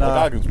 And Well,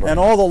 Ogdensburg. and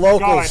all the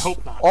locals. God, I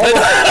hope not.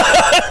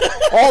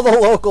 All the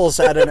locals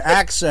had an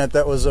accent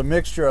that was a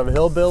mixture of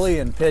hillbilly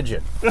and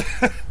pigeon.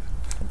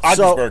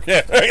 Ogdensburg,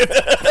 yeah.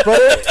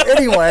 But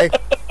anyway,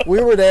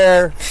 we were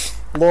there.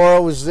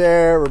 Laura was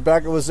there.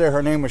 Rebecca was there.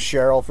 Her name was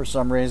Cheryl for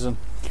some reason.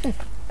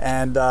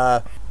 And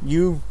a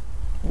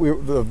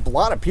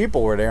lot of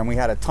people were there, and we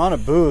had a ton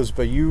of booze.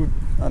 But you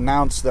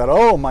announced that,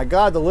 oh my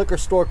God, the liquor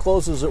store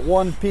closes at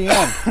 1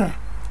 p.m.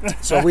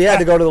 So we had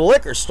to go to the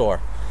liquor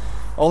store.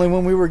 Only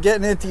when we were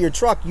getting into your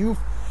truck, you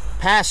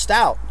passed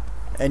out,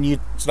 and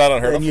it's not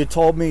unheard and of. you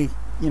told me,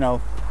 you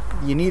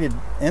needed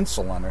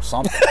insulin or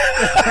something.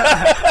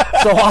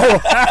 So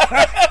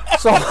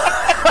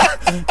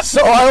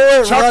I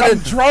went Chuck, running.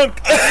 I'm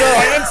drunk.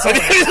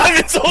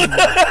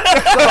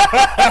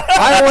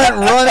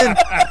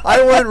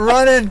 I went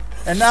running,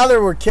 and now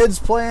there were kids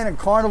playing and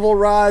carnival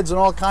rides and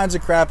all kinds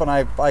of crap, and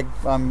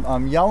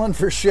I'm yelling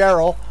for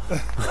Cheryl,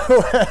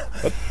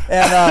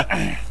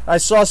 and I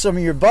saw some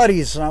of your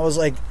buddies, and I was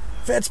like,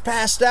 Fitz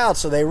passed out,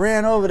 so they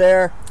ran over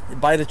there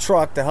by the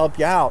truck to help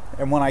you out,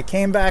 and when I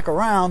came back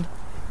around,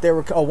 they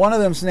were one of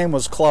them's name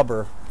was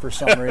Clubber for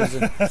some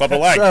reason. Clubber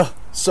Leg.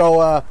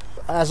 So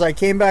as I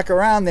came back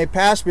around, they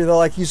passed me. They're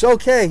like, he's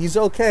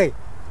okay.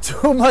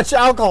 Too much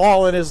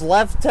alcohol in his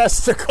left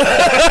testicle.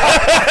 What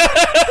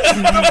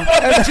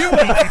did you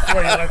eat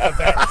before you left the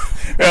bed?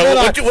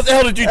 What the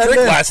hell did you drink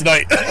last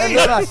night?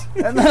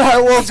 And then I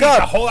woke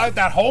up.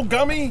 That whole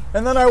gummy?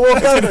 And then I woke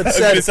up and I was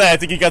said, going to say, I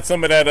think you got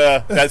some of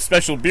that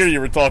special beer you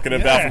were talking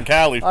about from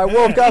Cali. I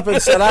woke up and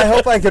said, I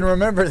hope I can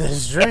remember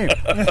this dream.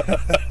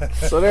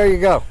 So there you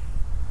go.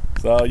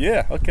 So,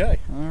 yeah, okay.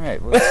 All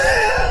right. Well.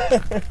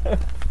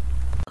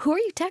 Who are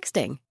you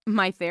texting?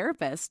 My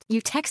therapist.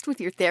 You text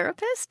with your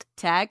therapist?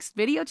 Text,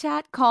 video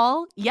chat,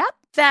 call. Yep.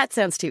 That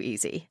sounds too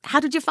easy. How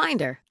did you find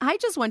her? I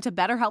just went to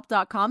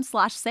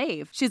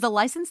BetterHelp.com/save. She's a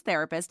licensed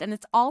therapist and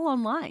it's all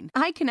online.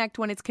 I connect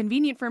when it's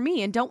convenient for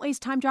me and don't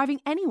waste time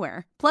driving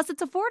anywhere. Plus,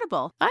 it's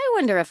affordable. I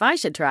wonder if I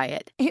should try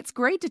it. It's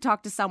great to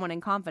talk to someone in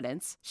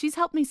confidence. She's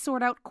helped me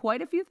sort out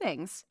quite a few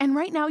things. And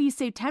right now you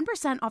save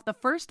 10% off the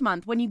first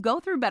month when you go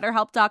through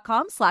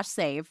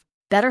BetterHelp.com/save.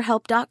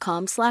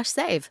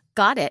 BetterHelp.com/save.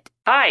 Got it.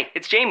 Hi,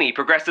 it's Jamie,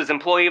 Progressive's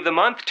Employee of the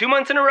Month, 2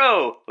 months in a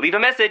row. Leave a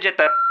message at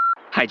the...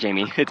 Hi,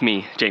 Jamie. It's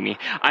me, Jamie.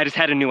 I just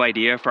had a new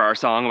idea for our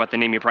song about the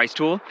Name Your Price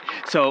tool.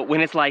 So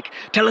when it's like,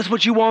 tell us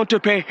what you want to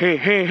pay, hey,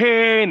 hey,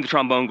 hey, and the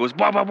trombone goes,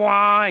 blah, blah,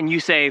 blah, and you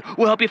say,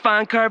 we'll help you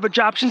find coverage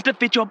options to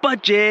fit your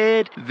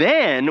budget.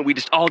 Then we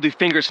just all do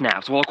finger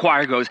snaps while a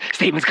choir goes,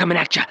 savings coming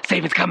at ya,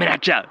 savings coming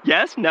at ya.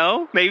 Yes?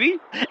 No? Maybe?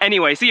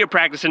 Anyway, see you at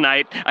practice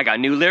tonight. I got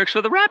new lyrics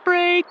for the rap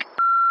break.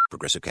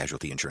 Progressive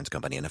Casualty Insurance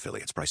Company and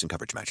Affiliates. Price and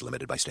coverage match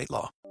limited by state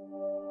law.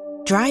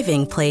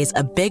 Driving plays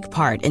a big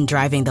part in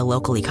driving the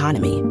local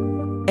economy.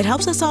 It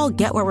helps us all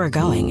get where we're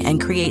going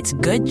and creates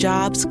good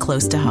jobs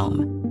close to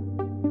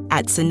home.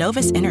 At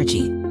Synovus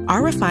Energy,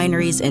 our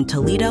refineries in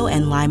Toledo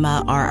and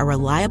Lima are a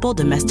reliable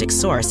domestic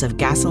source of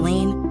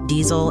gasoline,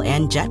 diesel,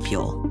 and jet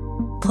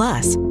fuel.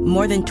 Plus,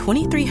 more than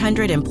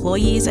 2,300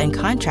 employees and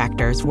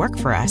contractors work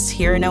for us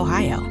here in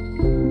Ohio.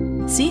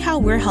 See how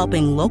we're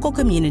helping local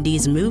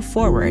communities move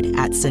forward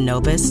at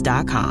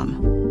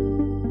Synovus.com.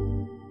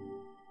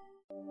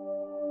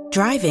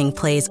 Driving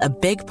plays a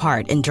big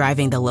part in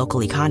driving the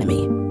local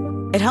economy.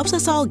 It helps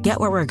us all get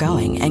where we're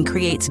going and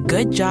creates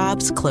good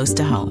jobs close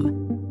to home.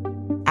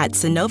 At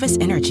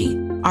Synovus Energy,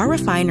 our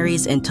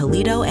refineries in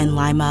Toledo and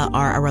Lima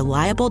are a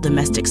reliable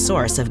domestic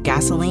source of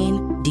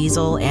gasoline,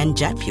 diesel, and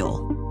jet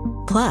fuel.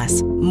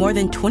 Plus, more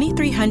than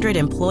 2,300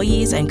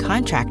 employees and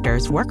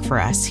contractors work for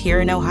us here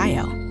in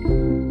Ohio.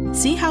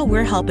 See how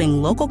we're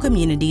helping local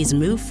communities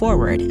move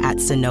forward at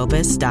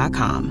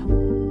Synovus.com.